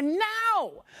of the Lord. And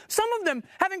now, some of them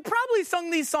having probably sung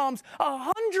these Psalms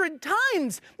 100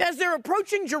 times as they're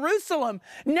approaching Jerusalem,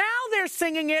 now they're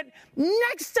singing it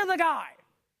next to the guy.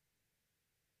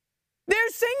 They're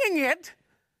singing it.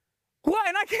 Well,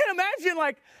 and I can't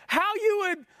imagine how you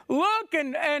would look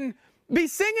and be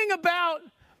singing about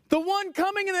The one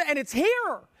coming, and it's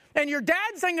here. And your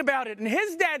dad sang about it, and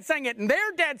his dad sang it, and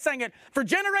their dad sang it for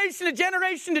generation to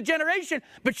generation to generation.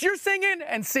 But you're singing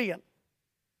and seeing.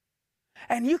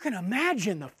 And you can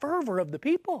imagine the fervor of the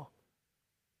people.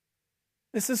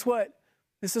 This is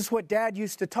what Dad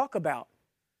used to talk about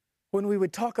when we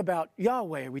would talk about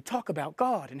Yahweh. We talk about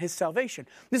God and His salvation.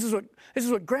 This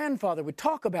is what Grandfather would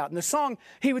talk about in the song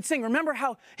he would sing. Remember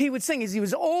how he would sing as he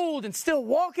was old and still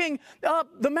walking up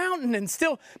the mountain and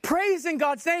still praising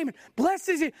God's name and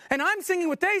blesses you. And I'm singing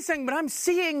what they sang, but I'm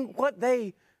seeing what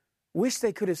they wish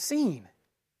they could have seen.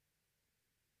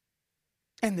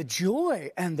 And the joy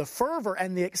and the fervor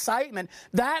and the excitement,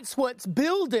 that's what's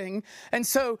building. And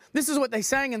so this is what they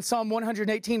sang in Psalm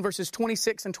 118, verses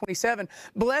 26 and 27.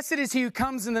 Blessed is he who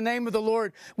comes in the name of the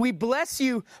Lord. We bless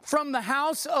you from the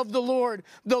house of the Lord.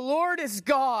 The Lord is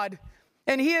God,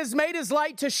 and He has made His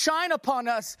light to shine upon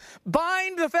us.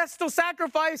 Bind the festal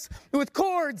sacrifice with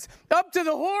cords up to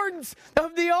the horns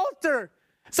of the altar.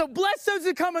 So bless those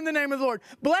who come in the name of the Lord.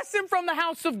 Bless them from the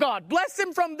house of God. Bless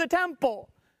them from the temple.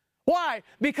 Why?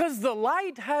 Because the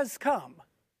light has come.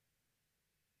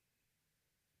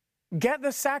 Get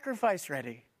the sacrifice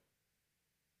ready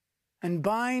and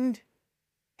bind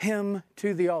him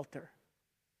to the altar.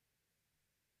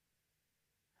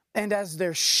 And as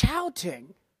they're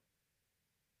shouting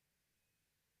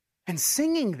and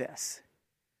singing this,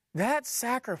 that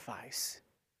sacrifice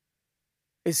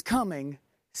is coming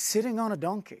sitting on a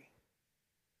donkey.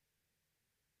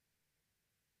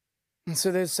 And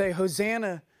so they say,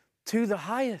 Hosanna to the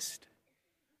highest.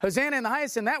 Hosanna in the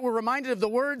highest. And that we're reminded of the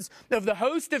words of the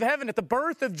host of heaven at the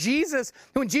birth of Jesus.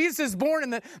 When Jesus is born,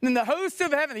 and then the host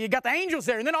of heaven, you got the angels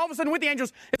there. And then all of a sudden with the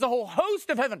angels, it's a whole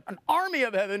host of heaven, an army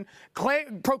of heaven,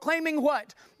 proclaiming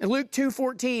what? In Luke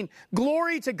 2:14,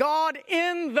 glory to God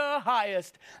in the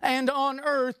highest, and on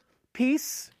earth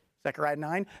peace, Zechariah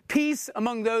 9, peace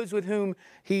among those with whom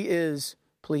He is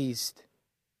pleased.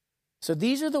 So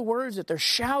these are the words that they're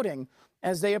shouting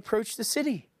as they approach the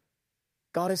city.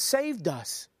 God has saved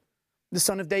us. The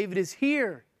Son of David is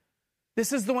here.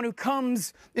 This is the one who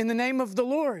comes in the name of the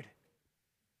Lord.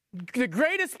 The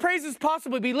greatest praises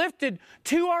possibly be lifted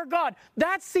to our God.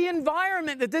 That's the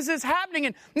environment that this is happening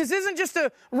in. This isn't just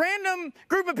a random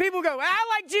group of people who go,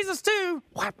 I like Jesus too.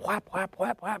 Whap, whap, whap,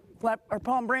 whap, whap, flap our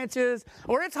palm branches.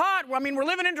 Or it's hot. I mean, we're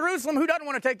living in Jerusalem. Who doesn't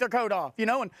want to take their coat off,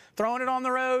 and throwing it on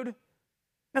the road?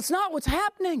 That's not what's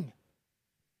happening.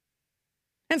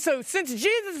 And so since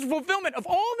Jesus' fulfillment of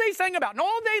all they sang about and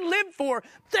all they lived for,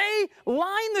 they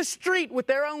line the street with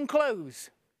their own clothes.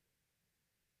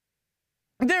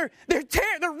 They're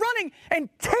running and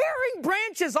tearing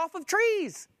branches off of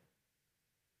trees.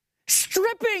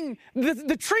 Stripping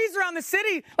the trees around the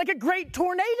city like a great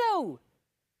tornado.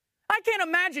 I can't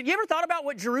imagine. You ever thought about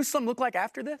what Jerusalem looked like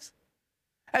after this?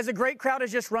 As a great crowd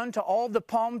has just run to all the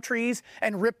palm trees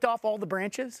and ripped off all the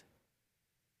branches?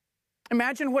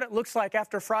 Imagine what it looks like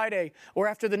after Friday or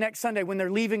after the next Sunday when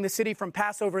they're leaving the city from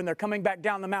Passover and they're coming back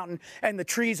down the mountain and the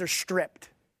trees are stripped.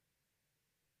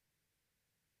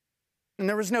 And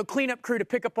there was no cleanup crew to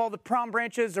pick up all the palm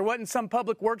branches. There wasn't some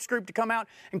public works group to come out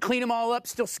and clean them all up,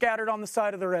 still scattered on the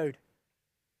side of the road.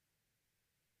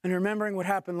 And remembering what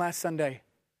happened last Sunday.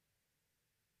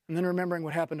 And then remembering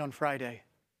what happened on Friday.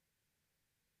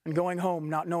 And going home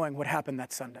not knowing what happened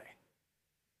that Sunday.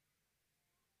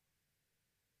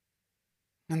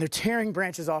 And they're tearing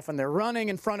branches off and they're running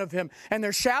in front of him. And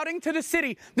they're shouting to the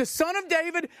city, the Son of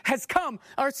David has come.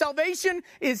 Our salvation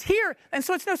is here. And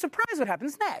so it's no surprise what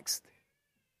happens next.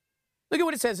 Look at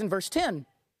what it says in verse 10.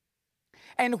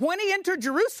 And when he entered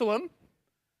Jerusalem,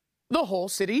 the whole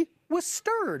city was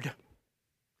stirred,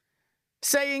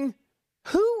 saying,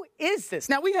 who is this?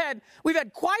 Now we've had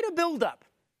quite a buildup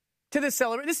to this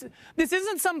celebration. This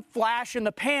isn't some flash in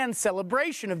the pan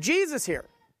celebration of Jesus here.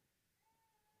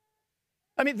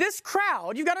 I mean, this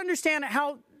crowd, you've got to understand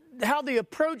how the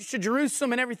approach to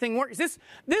Jerusalem and everything works.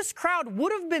 This crowd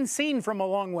would have been seen from a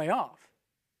long way off.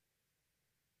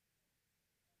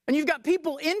 And you've got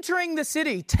people entering the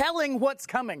city, telling what's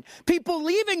coming. People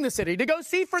leaving the city to go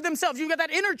see for themselves. You've got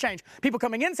that interchange. People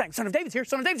coming in saying, Son of David's here,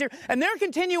 Son of David's here. And they're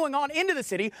continuing on into the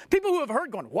city. People who have heard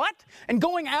going, what? And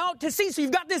going out to see. So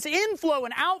you've got this inflow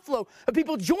and outflow of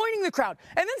people joining the crowd.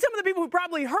 And then some of the people who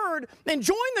probably heard and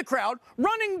joined the crowd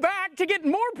running back to get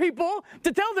more people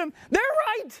to tell them, they're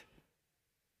right.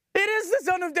 It is the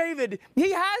Son of David.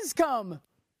 He has come.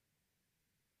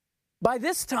 By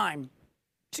this time,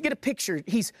 to get a picture,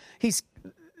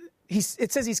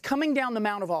 it says he's coming down the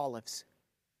Mount of Olives.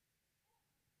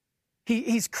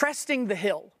 He's cresting the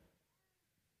hill.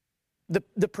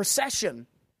 The procession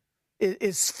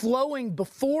is flowing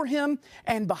before him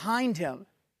and behind him.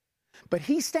 But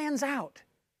he stands out.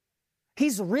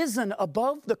 He's risen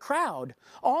above the crowd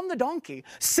on the donkey,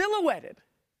 silhouetted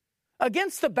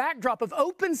against the backdrop of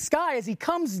open sky as he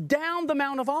comes down the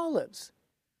Mount of Olives.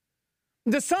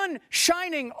 The sun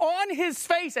shining on his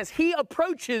face as he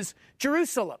approaches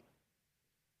Jerusalem.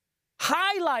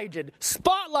 Highlighted,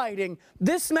 spotlighting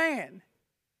this man.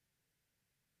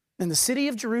 And the city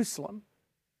of Jerusalem,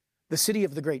 the city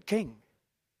of the great king,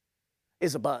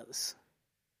 is abuzz.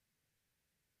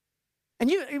 And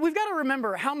we've got to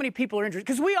remember how many people are interested,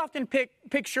 because we often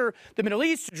picture the Middle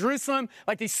East, Jerusalem,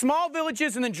 like these small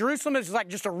villages, and then Jerusalem is like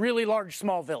just a really large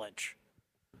small village.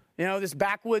 You know, this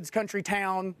backwoods country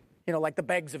town, you know, like the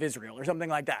Begs of Israel or something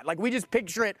like that. Like we just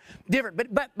picture it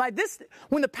different. But by this,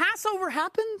 when the Passover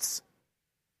happens,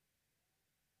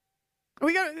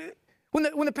 when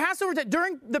the Passover,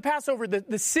 during the Passover,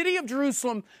 the city of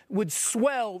Jerusalem would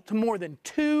swell to more than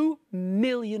 2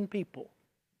 million people.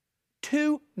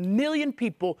 2 million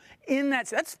people in that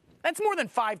city. That's more than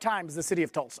 5 times the city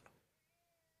of Tulsa.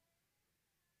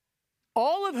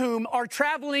 All of whom are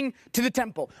traveling to the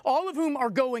temple. All of whom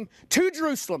are going to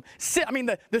Jerusalem. I mean,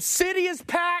 the city is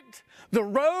packed. The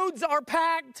roads are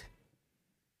packed.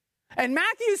 And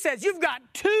Matthew says you've got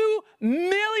 2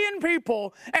 million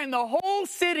people and the whole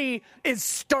city is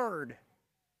stirred.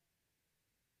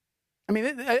 I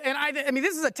mean,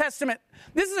 this is a testament.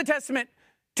 This is a testament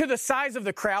to the size of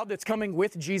the crowd that's coming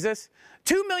with Jesus.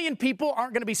 2 million people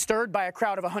aren't going to be stirred by a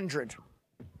crowd of 100,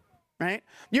 right?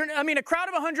 A crowd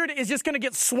of 100 is just going to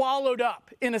get swallowed up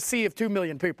in a sea of 2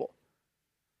 million people.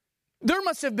 There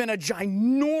must have been a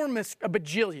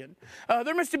bajillion.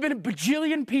 There must have been a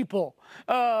bajillion people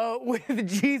with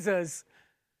Jesus.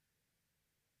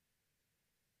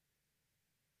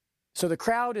 So the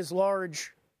crowd is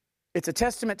large. It's a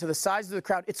testament to the size of the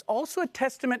crowd. It's also a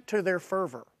testament to their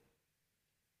fervor.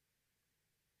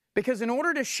 Because in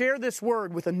order to share this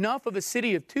word with enough of a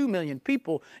city of 2 million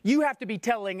people, you have to be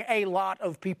telling a lot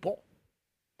of people.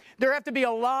 There have to be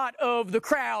a lot of the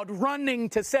crowd running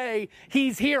to say,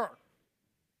 he's here.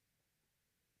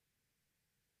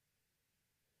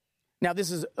 Now,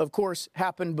 this has, of course,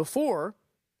 happened before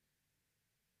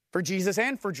for Jesus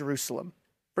and for Jerusalem,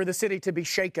 for the city to be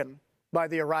shaken by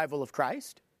the arrival of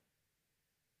Christ.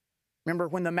 Remember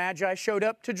when the Magi showed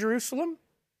up to Jerusalem?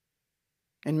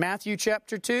 In Matthew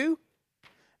chapter 2,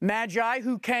 Magi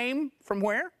who came from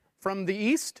where? From the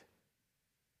east.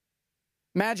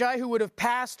 Magi who would have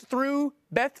passed through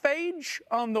Bethphage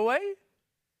on the way.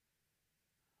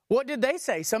 What did they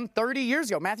say some 30 years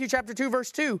ago? Matthew chapter 2,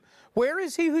 verse 2. Where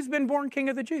is he who's been born King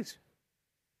of the Jews?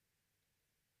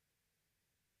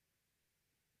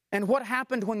 And what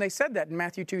happened when they said that in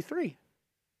Matthew 2, 3?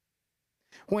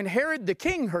 When Herod the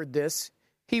king heard this,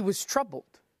 he was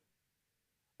troubled,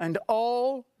 and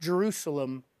all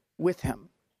Jerusalem with him.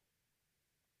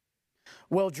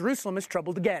 Well, Jerusalem is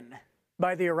troubled again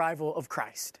by the arrival of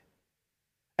Christ.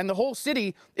 And the whole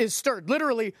city is stirred.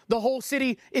 Literally, the whole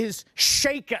city is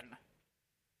shaken.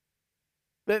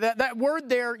 That word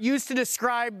there used to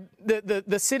describe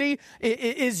the city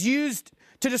is used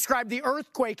to describe the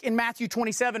earthquake in Matthew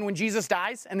 27 when Jesus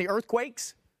dies and the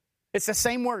earthquakes. It's the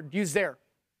same word used there.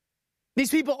 These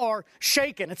people are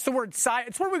shaken. It's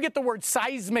where we get the word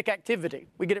seismic activity.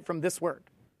 We get it from this word.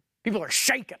 People are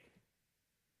shaken.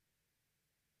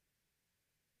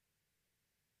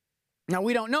 Now,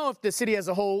 we don't know if the city as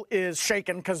a whole is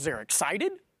shaken because they're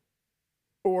excited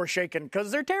or shaken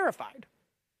because they're terrified.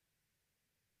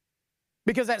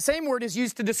 Because that same word is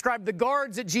used to describe the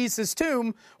guards at Jesus'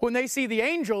 tomb. When they see the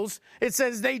angels, it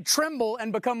says they tremble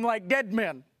and become like dead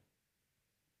men.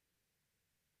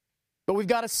 But we've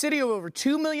got a city of over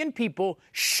 2 million people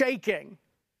shaking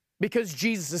because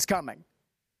Jesus is coming.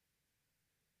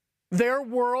 Their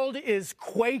world is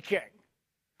quaking,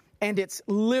 and it's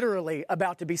literally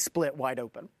about to be split wide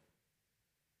open.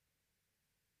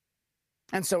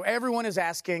 And so everyone is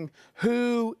asking,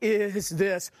 who is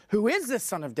this? Who is this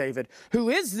Son of David? Who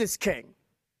is this King?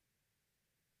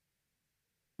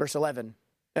 Verse 11,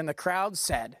 and the crowd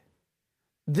said,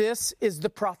 this is the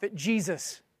prophet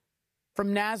Jesus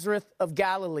from Nazareth of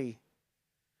Galilee.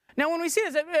 Now, when we see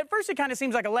this, at first it kind of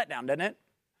seems like a letdown, doesn't it?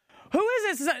 Who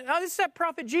is this? Oh, this is that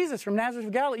prophet Jesus from Nazareth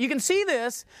of Galilee. You can see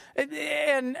this and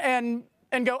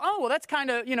go, oh, well, that's kind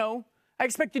of, I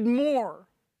expected more.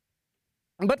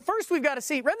 But first we've got to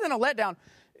see, rather than a letdown,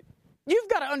 you've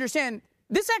got to understand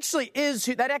that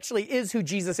actually is who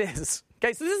Jesus is.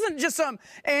 Okay, so this isn't just some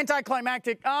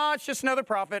anticlimactic, it's just another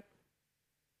prophet.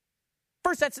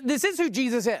 First, this is who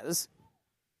Jesus is.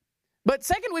 But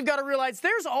second, we've got to realize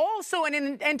there's also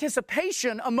an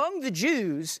anticipation among the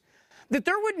Jews that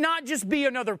there would not just be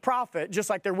another prophet, just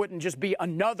like there wouldn't just be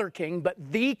another king, but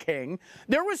the king.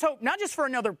 There was hope not just for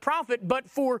another prophet, but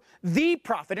for the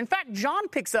prophet. In fact, John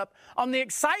picks up on the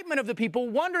excitement of the people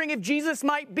wondering if Jesus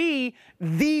might be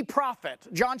the prophet.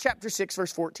 John chapter 6,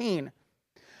 verse 14.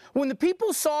 When the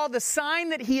people saw the sign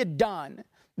that he had done,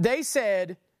 they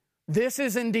said, "This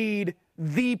is indeed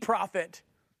the prophet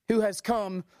who has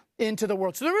come into the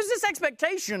world." So there was this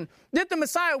expectation that the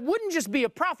Messiah wouldn't just be a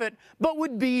prophet, but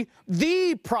would be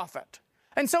the prophet.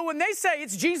 And so when they say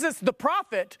it's Jesus the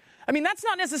prophet, I mean, that's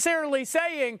not necessarily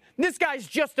saying this guy's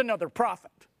just another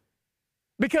prophet.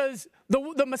 Because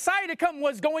the Messiah to come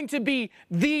was going to be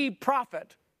the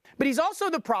prophet. But he's also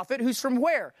the prophet who's from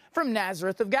where? From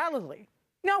Nazareth of Galilee.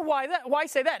 Now, why that? Why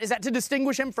say that? Is that to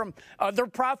distinguish him from other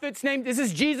prophets named, this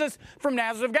is Jesus from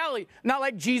Nazareth of Galilee, not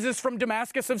like Jesus from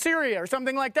Damascus of Syria or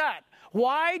something like that.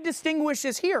 Why distinguish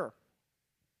this here?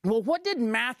 Well, what did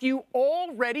Matthew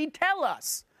already tell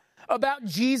us about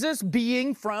Jesus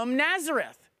being from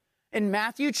Nazareth? In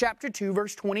Matthew chapter 2,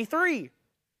 verse 23.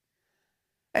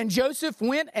 And Joseph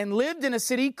went and lived in a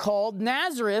city called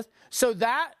Nazareth so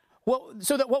that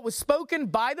what was spoken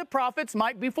by the prophets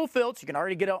might be fulfilled. So you can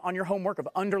already get on your homework of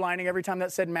underlining every time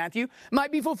that said Matthew.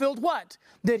 Might be fulfilled what?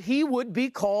 That he would be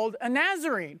called a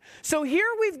Nazarene. So here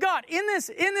we've got in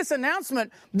this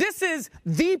announcement, this is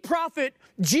the prophet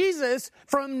Jesus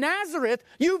from Nazareth.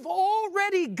 You've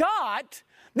already got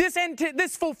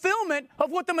this fulfillment of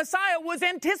what the Messiah was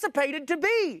anticipated to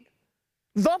be.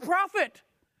 The prophet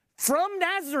from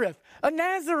Nazareth, a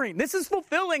Nazarene. This is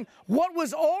fulfilling what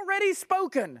was already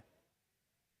spoken.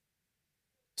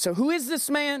 So who is this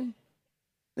man?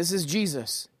 This is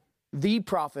Jesus, the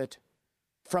prophet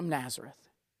from Nazareth.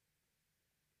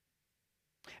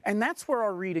 And that's where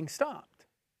our reading stopped.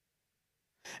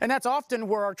 And that's often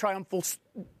where our triumphal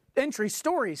entry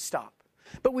stories stop.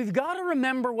 But we've got to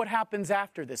remember what happens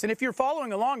after this. And if you're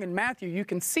following along in Matthew, you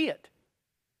can see it.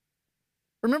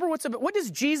 Remember what does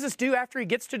Jesus do after he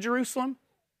gets to Jerusalem?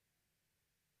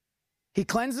 He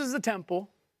cleanses the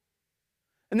temple.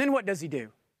 And then what does he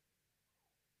do?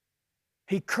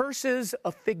 He curses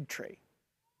a fig tree.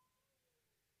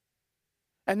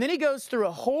 And then he goes through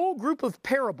a whole group of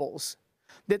parables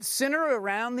that center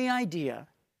around the idea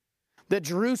that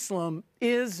Jerusalem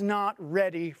is not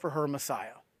ready for her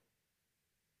Messiah.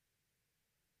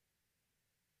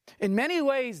 In many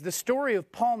ways, the story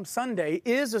of Palm Sunday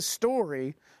is a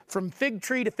story from fig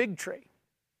tree to fig tree.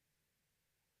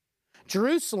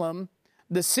 Jerusalem,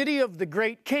 the city of the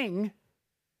great king,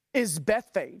 is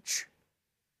Bethphage.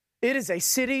 It is a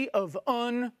city of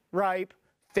unripe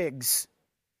figs.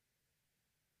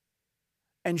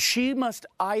 And she must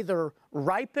either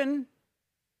ripen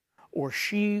or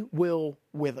she will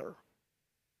wither.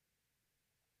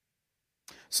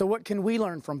 So what can we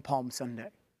learn from Palm Sunday?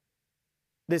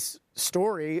 This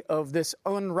story of this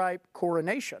unripe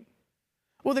coronation.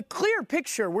 Well, the clear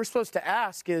picture we're supposed to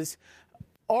ask is,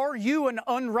 are you an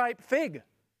unripe fig?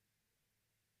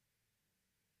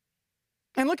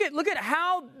 And look at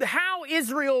how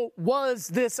Israel was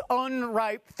this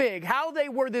unripe fig, how they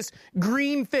were this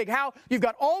green fig, how you've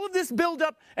got all of this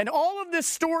buildup and all of this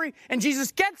story, and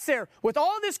Jesus gets there with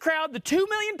all of this crowd, the 2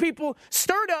 million people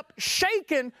stirred up,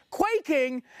 shaken,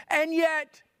 quaking, and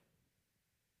yet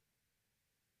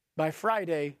by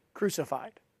Friday,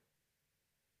 crucified.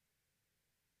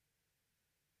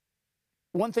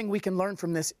 One thing we can learn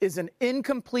from this is an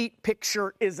incomplete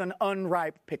picture is an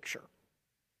unripe picture.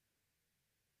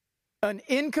 An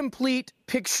incomplete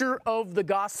picture of the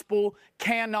gospel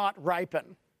cannot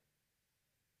ripen.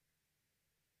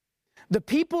 The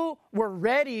people were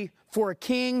ready for a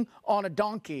king on a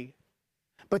donkey,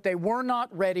 but they were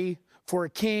not ready for a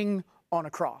king on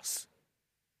a cross.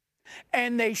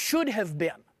 And they should have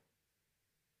been.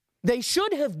 They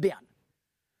should have been.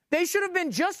 They should have been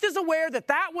just as aware that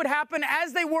that would happen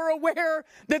as they were aware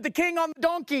that the king on the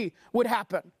donkey would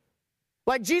happen.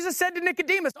 Like Jesus said to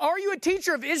Nicodemus, are you a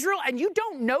teacher of Israel and you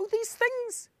don't know these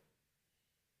things?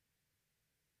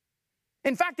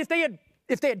 In fact, if they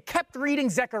had kept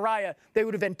reading Zechariah, they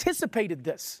would have anticipated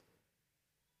this.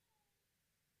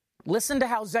 Listen to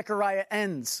how Zechariah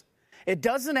ends. It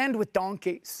doesn't end with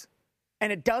donkeys,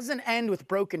 and it doesn't end with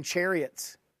broken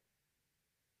chariots.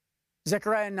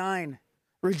 Zechariah 9,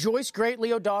 rejoice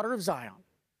greatly, O daughter of Zion.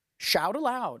 Shout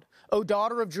aloud, O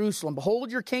daughter of Jerusalem.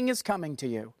 Behold, your king is coming to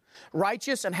you.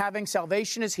 Righteous and having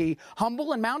salvation is he,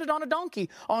 humble and mounted on a donkey,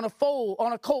 on a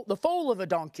colt, the foal of a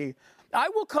donkey. I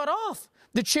will cut off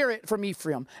the chariot from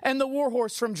Ephraim, and the war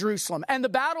horse from Jerusalem, and the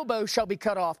battle bow shall be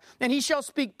cut off, and he shall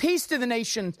speak peace to the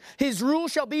nations. His rule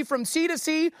shall be from sea to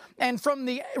sea, and from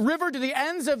the river to the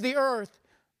ends of the earth.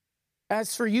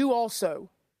 As for you also,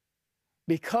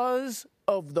 because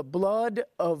of the blood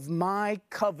of my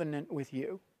covenant with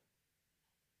you,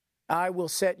 I will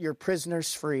set your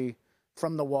prisoners free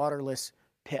from the waterless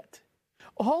pit.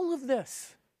 All of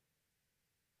this,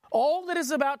 all that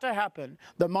is about to happen,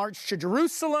 the march to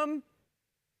Jerusalem,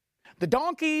 the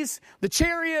donkeys, the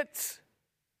chariots,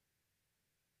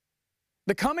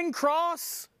 the coming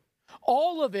cross,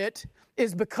 all of it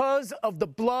is because of the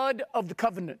blood of the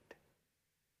covenant.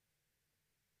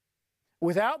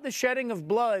 Without the shedding of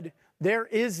blood, there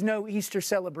is no Easter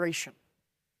celebration.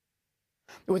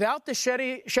 Without the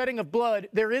shedding of blood,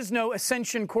 there is no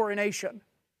ascension coronation.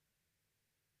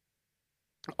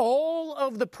 All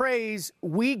of the praise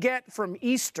we get from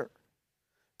Easter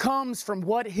comes from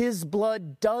what His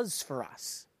blood does for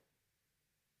us.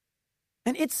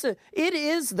 And it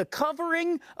is the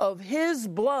covering of His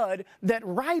blood that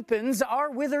ripens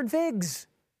our withered figs.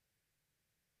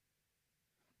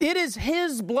 It is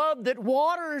His blood that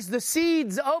waters the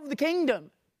seeds of the kingdom.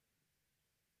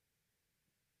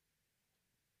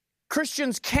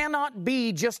 Christians cannot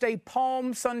be just a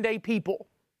Palm Sunday people,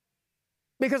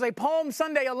 because a Palm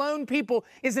Sunday alone people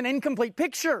is an incomplete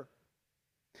picture.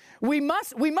 We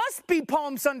must be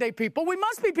Palm Sunday people. We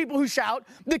must be people who shout,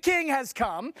 "The King has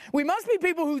come." We must be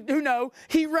people who know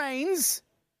He reigns.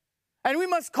 And we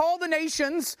must call the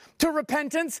nations to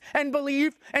repentance and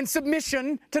belief and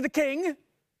submission to the King.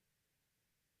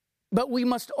 But we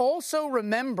must also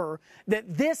remember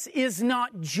that this is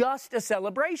not just a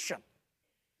celebration.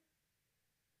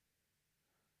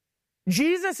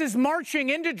 Jesus is marching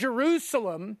into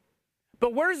Jerusalem,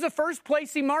 but where's the first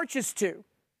place He marches to?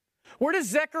 Where does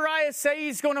Zechariah say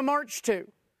He's going to march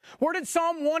to? Where did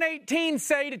Psalm 118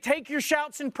 say to take your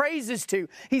shouts and praises to?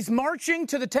 He's marching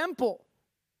to the temple.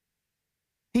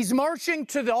 He's marching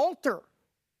to the altar,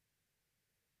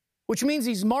 which means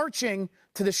He's marching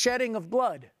to the shedding of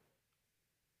blood.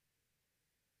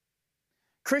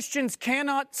 Christians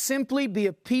cannot simply be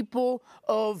a people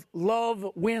of love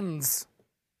wins.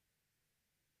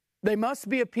 They must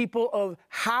be a people of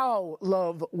how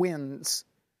love wins.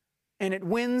 And it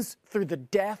wins through the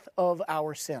death of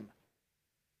our sin.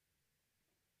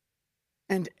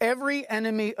 And every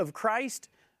enemy of Christ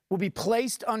will be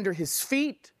placed under His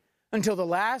feet until the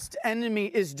last enemy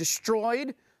is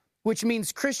destroyed, which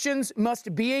means Christians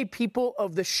must be a people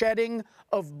of the shedding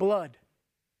of blood,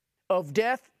 of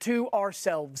death to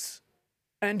ourselves,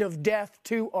 and of death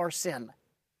to our sin.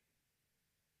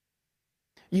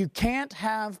 You can't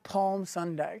have Palm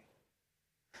Sunday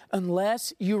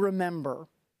unless you remember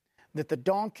that the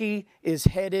donkey is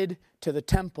headed to the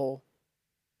temple,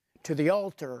 to the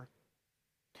altar,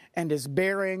 and is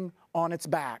bearing on its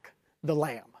back the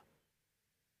lamb.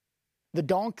 The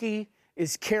donkey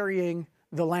is carrying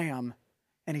the lamb,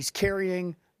 and he's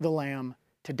carrying the lamb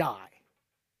to die.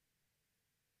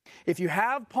 If you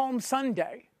have Palm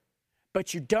Sunday,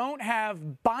 but you don't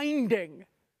have binding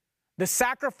the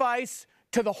sacrifice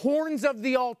to the horns of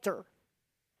the altar,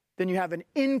 then you have an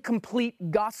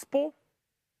incomplete gospel,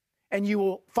 and you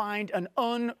will find an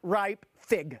unripe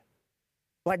fig,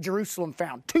 like Jerusalem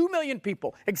found. 2 million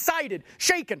people, excited,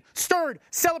 shaken, stirred,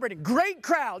 celebrating, great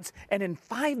crowds, and in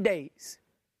 5 days,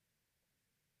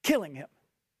 killing Him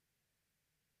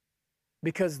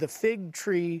because the fig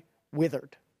tree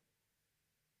withered.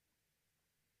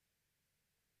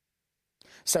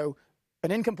 So,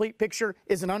 an incomplete picture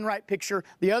is an unripe picture.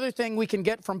 The other thing we can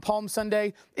get from Palm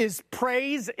Sunday is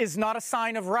praise is not a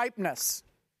sign of ripeness.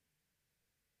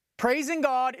 Praising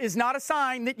God is not a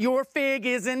sign that your fig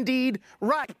is indeed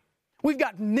ripe. We've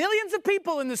got millions of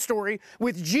people in the story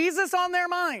with Jesus on their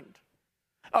mind.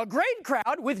 A great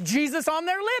crowd with Jesus on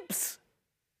their lips.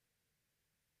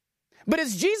 But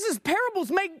as Jesus'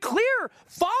 parables make clear,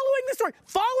 following the story,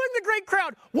 following the great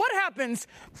crowd, what happens?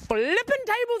 Flipping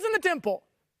tables in the temple.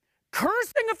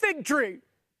 Cursing a fig tree.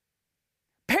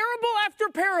 Parable after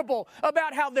parable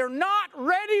about how they're not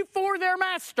ready for their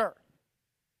master.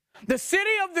 The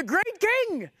city of the great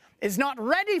king is not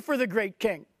ready for the great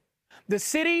king. The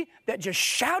city that just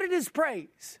shouted His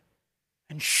praise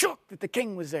and shook that the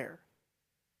king was there.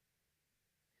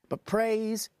 But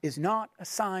praise is not a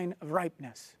sign of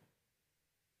ripeness.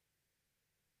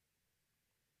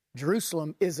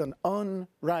 Jerusalem is an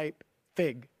unripe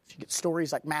fig. You get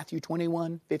stories like Matthew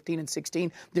 21, 15 and 16.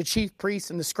 The chief priests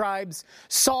and the scribes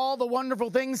saw the wonderful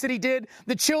things that He did.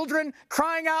 The children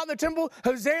crying out in the temple,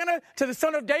 "Hosanna to the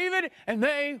Son of David," and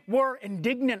they were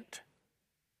indignant.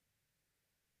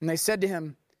 And they said to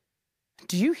Him,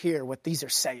 "Do you hear what these are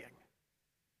saying?"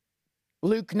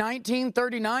 Luke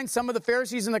 19:39, some of the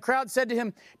Pharisees in the crowd said to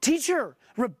Him, "Teacher,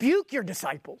 rebuke your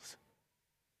disciples."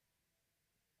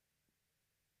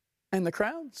 and the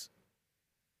crowds,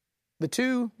 the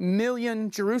 2 million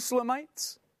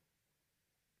Jerusalemites,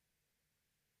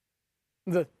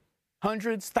 the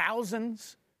hundreds,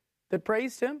 thousands that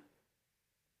praised him,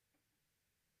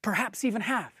 perhaps even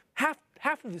half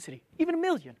of the city, even 1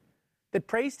 million that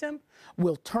praised him,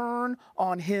 will turn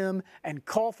on him and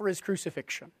call for his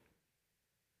crucifixion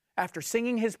after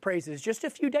singing his praises just a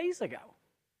few days ago.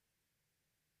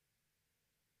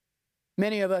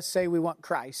 Many of us say we want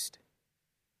Christ.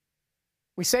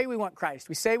 We say we want Christ.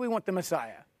 We say we want the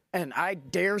Messiah. And I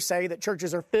dare say that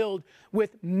churches are filled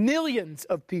with millions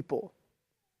of people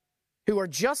who are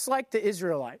just like the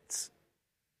Israelites.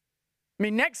 I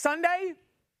mean, next Sunday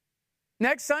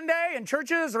in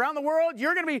churches around the world,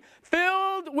 you're going to be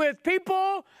filled with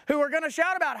people who are going to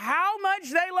shout about how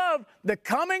much they love the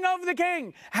coming of the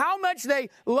King, how much they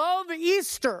love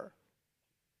Easter.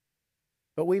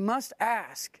 But we must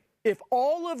ask if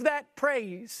all of that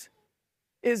praise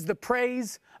is the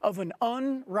praise of an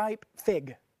unripe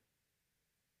fig.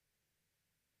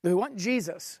 We want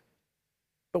Jesus,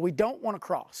 but we don't want a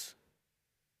cross.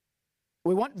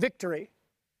 We want victory,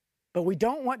 but we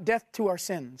don't want death to our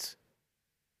sins.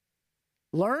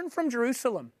 Learn from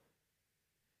Jerusalem.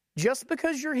 Just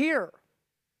because you're here,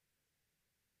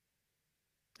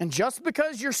 and just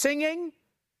because you're singing,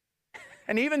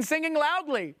 and even singing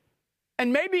loudly,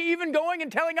 and maybe even going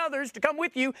and telling others to come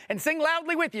with you and sing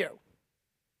loudly with you,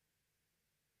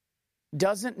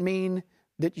 doesn't mean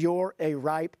that you're a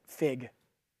ripe fig.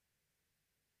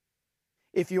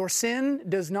 If your sin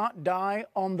does not die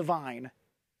on the vine,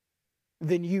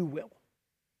 then you will.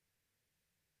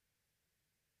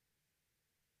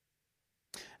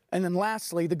 And then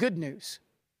lastly, the good news.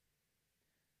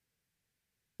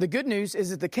 The good news is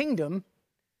that the kingdom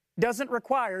doesn't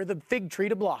require the fig tree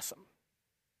to blossom.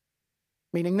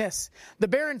 Meaning this, the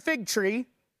barren fig tree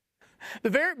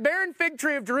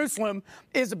of Jerusalem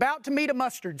is about to meet a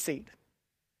mustard seed.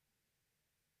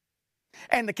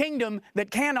 And the kingdom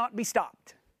that cannot be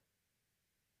stopped.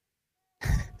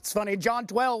 It's funny, John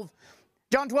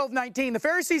 12:19, the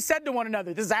Pharisees said to one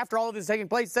another, this is after all of this taking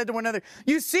place, said to one another,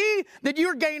 you see that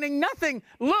you're gaining nothing.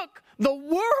 Look, the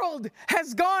world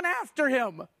has gone after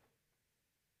him.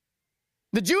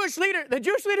 The Jewish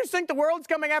leaders think the world's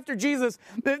coming after Jesus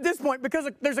at this point because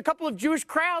there's a couple of Jewish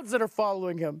crowds that are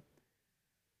following him.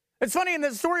 It's funny, in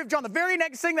the story of John, the very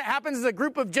next thing that happens is a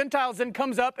group of Gentiles then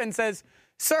comes up and says,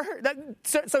 so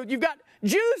you've got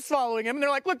Jews following him, and they're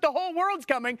like, look, the whole world's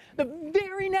coming. The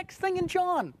very next thing in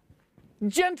John,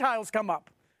 Gentiles come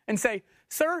up and say,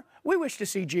 sir, we wish to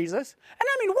see Jesus. And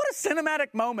I mean, what a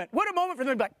cinematic moment. What a moment for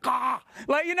them to be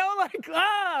like,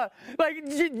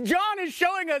 John is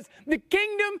showing us the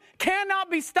kingdom cannot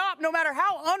be stopped no matter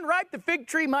how unripe the fig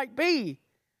tree might be.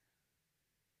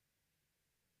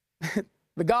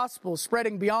 The gospel is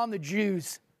spreading beyond the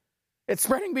Jews. It's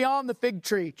spreading beyond the fig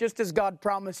tree, just as God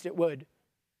promised it would.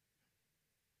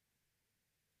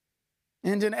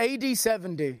 And in AD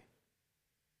 70,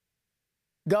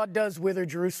 God does wither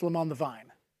Jerusalem on the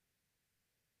vine.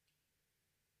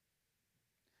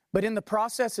 But in the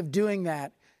process of doing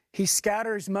that, he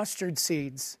scatters mustard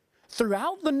seeds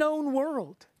throughout the known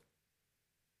world.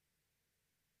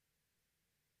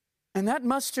 And that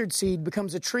mustard seed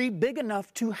becomes a tree big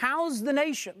enough to house the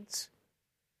nations.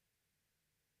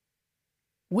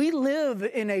 We live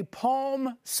in a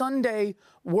Palm Sunday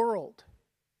world.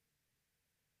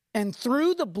 And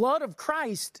through the blood of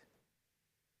Christ,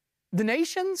 the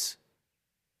nations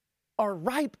are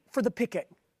ripe for the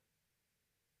picking.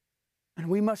 And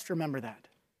we must remember that.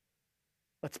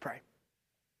 Let's pray.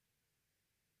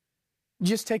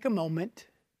 Just take a moment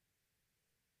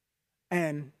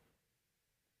and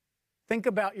think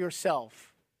about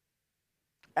yourself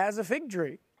as a fig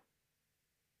tree.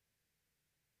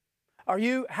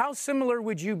 How similar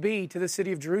would you be to the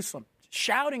city of Jerusalem?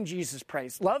 Shouting Jesus'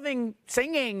 praise, loving,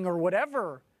 singing, or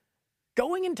whatever,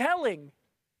 going and telling,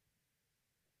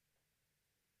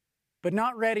 but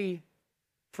not ready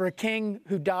for a king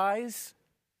who dies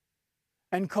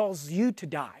and calls you to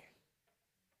die.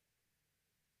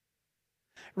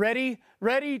 Ready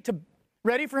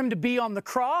for him to be on the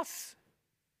cross,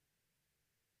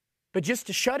 but just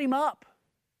to shut him up.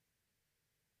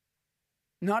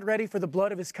 Not ready for the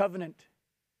blood of his covenant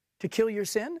to kill your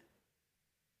sin,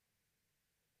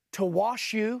 to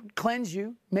wash you, cleanse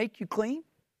you, make you clean.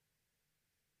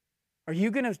 Are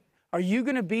you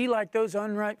going to be like those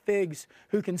unripe figs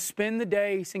who can spend the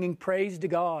day singing praise to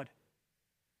God,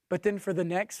 but then for the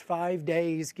next 5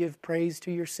 days give praise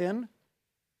to your sin?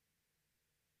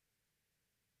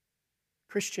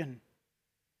 Christian,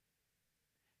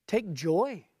 take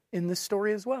joy in this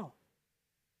story as well.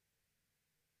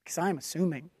 Because I'm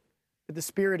assuming that the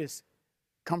Spirit is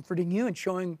comforting you and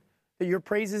showing that your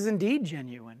praise is indeed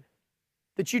genuine,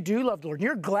 that you do love the Lord, and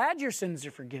you're glad your sins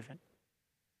are forgiven.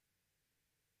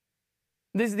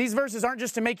 These verses aren't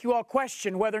just to make you all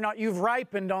question whether or not you've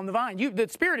ripened on the vine. The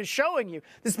Spirit is showing you.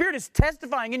 The Spirit is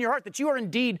testifying in your heart that you are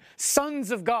indeed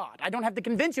sons of God. I don't have to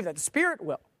convince you of that. The Spirit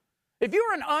will. If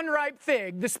you're an unripe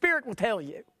fig, the Spirit will tell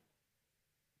you.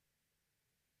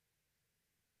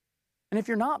 And if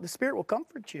you're not, the Spirit will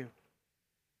comfort you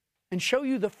and show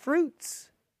you the fruits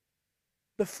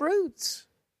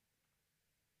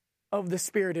of the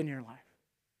Spirit in your life.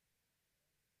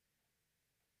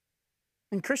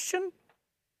 And Christian,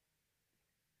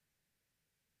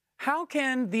 how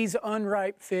can these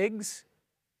unripe figs,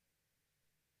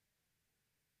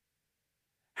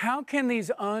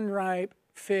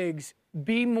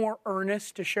 be more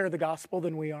earnest to share the gospel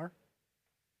than we are?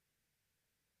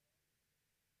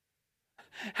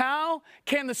 How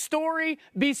can the story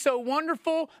be so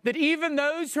wonderful that even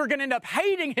those who are going to end up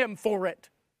hating him for it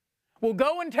will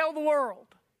go and tell the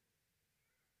world?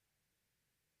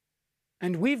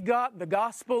 And we've got the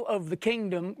gospel of the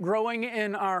kingdom growing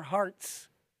in our hearts.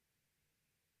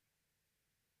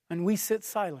 And we sit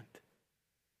silent.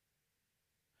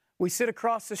 We sit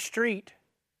across the street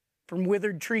from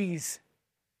withered trees.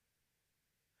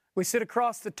 We sit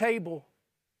across the table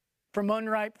from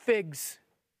unripe figs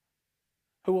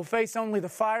who will face only the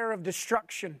fire of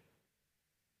destruction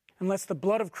unless the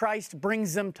blood of Christ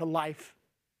brings them to life.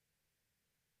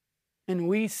 And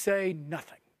we say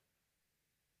nothing.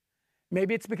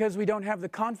 Maybe it's because we don't have the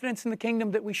confidence in the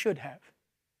kingdom that we should have.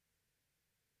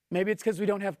 Maybe it's because we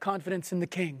don't have confidence in the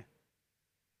King.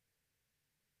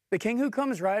 The King who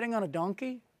comes riding on a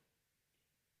donkey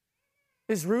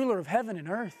is ruler of heaven and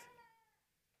earth.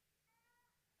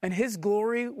 And his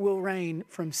glory will reign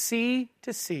from sea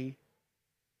to sea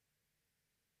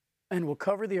and will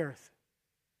cover the earth.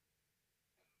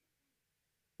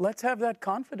 Let's have that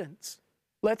confidence.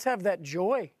 Let's have that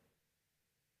joy.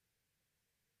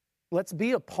 Let's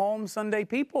be a Palm Sunday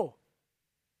people,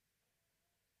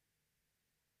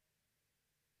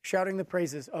 shouting the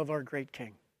praises of our great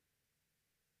King.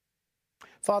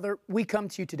 Father, we come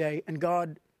to you today, and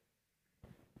God,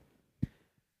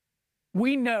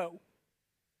 we know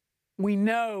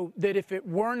that if it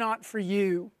were not for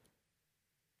you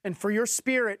and for your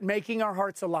Spirit making our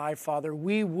hearts alive, Father,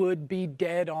 we would be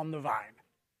dead on the vine.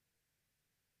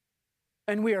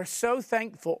 And we are so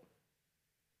thankful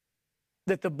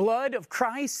that the blood of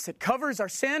Christ that covers our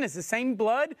sin is the same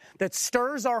blood that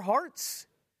stirs our hearts,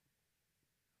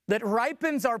 that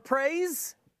ripens our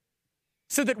praise,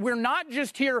 so that we're not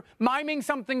just here miming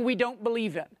something we don't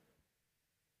believe in.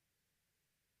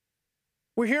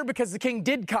 We're here because the King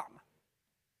did come.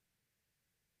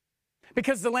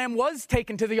 Because the Lamb was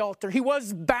taken to the altar. He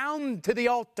was bound to the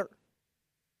altar.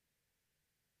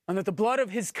 And that the blood of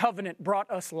his covenant brought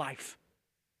us life.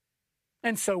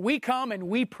 And so we come and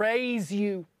we praise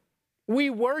you. We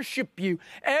worship you.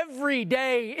 Every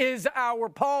day is our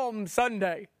Palm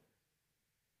Sunday.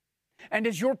 And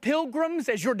as your pilgrims,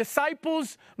 as your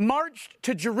disciples marched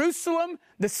to Jerusalem,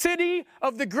 the city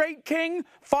of the great King,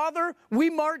 Father, we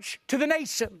march to the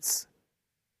nations.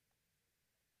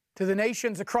 To the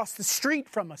nations across the street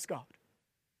from us, God.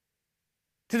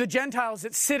 To the Gentiles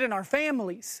that sit in our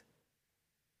families,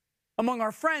 among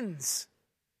our friends.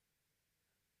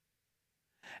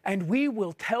 And we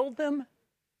will tell them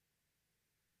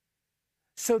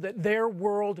so that their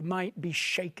world might be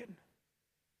shaken.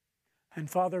 And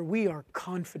Father, we are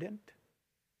confident.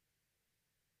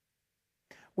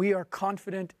 We are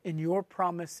confident in your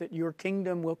promise that your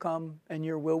kingdom will come and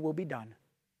your will be done.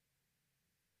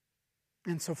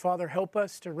 And so, Father, help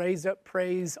us to raise up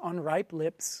praise on ripe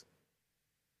lips,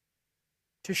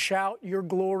 to shout your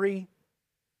glory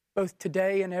both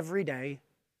today and every day,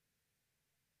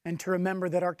 and to remember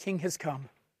that our King has come,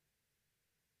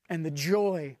 and the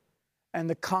joy and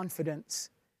the confidence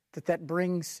that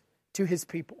brings to his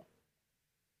people.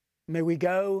 May we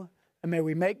go and may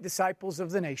we make disciples of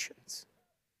the nations.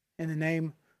 In the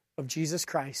name of Jesus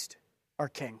Christ, our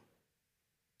King.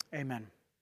 Amen.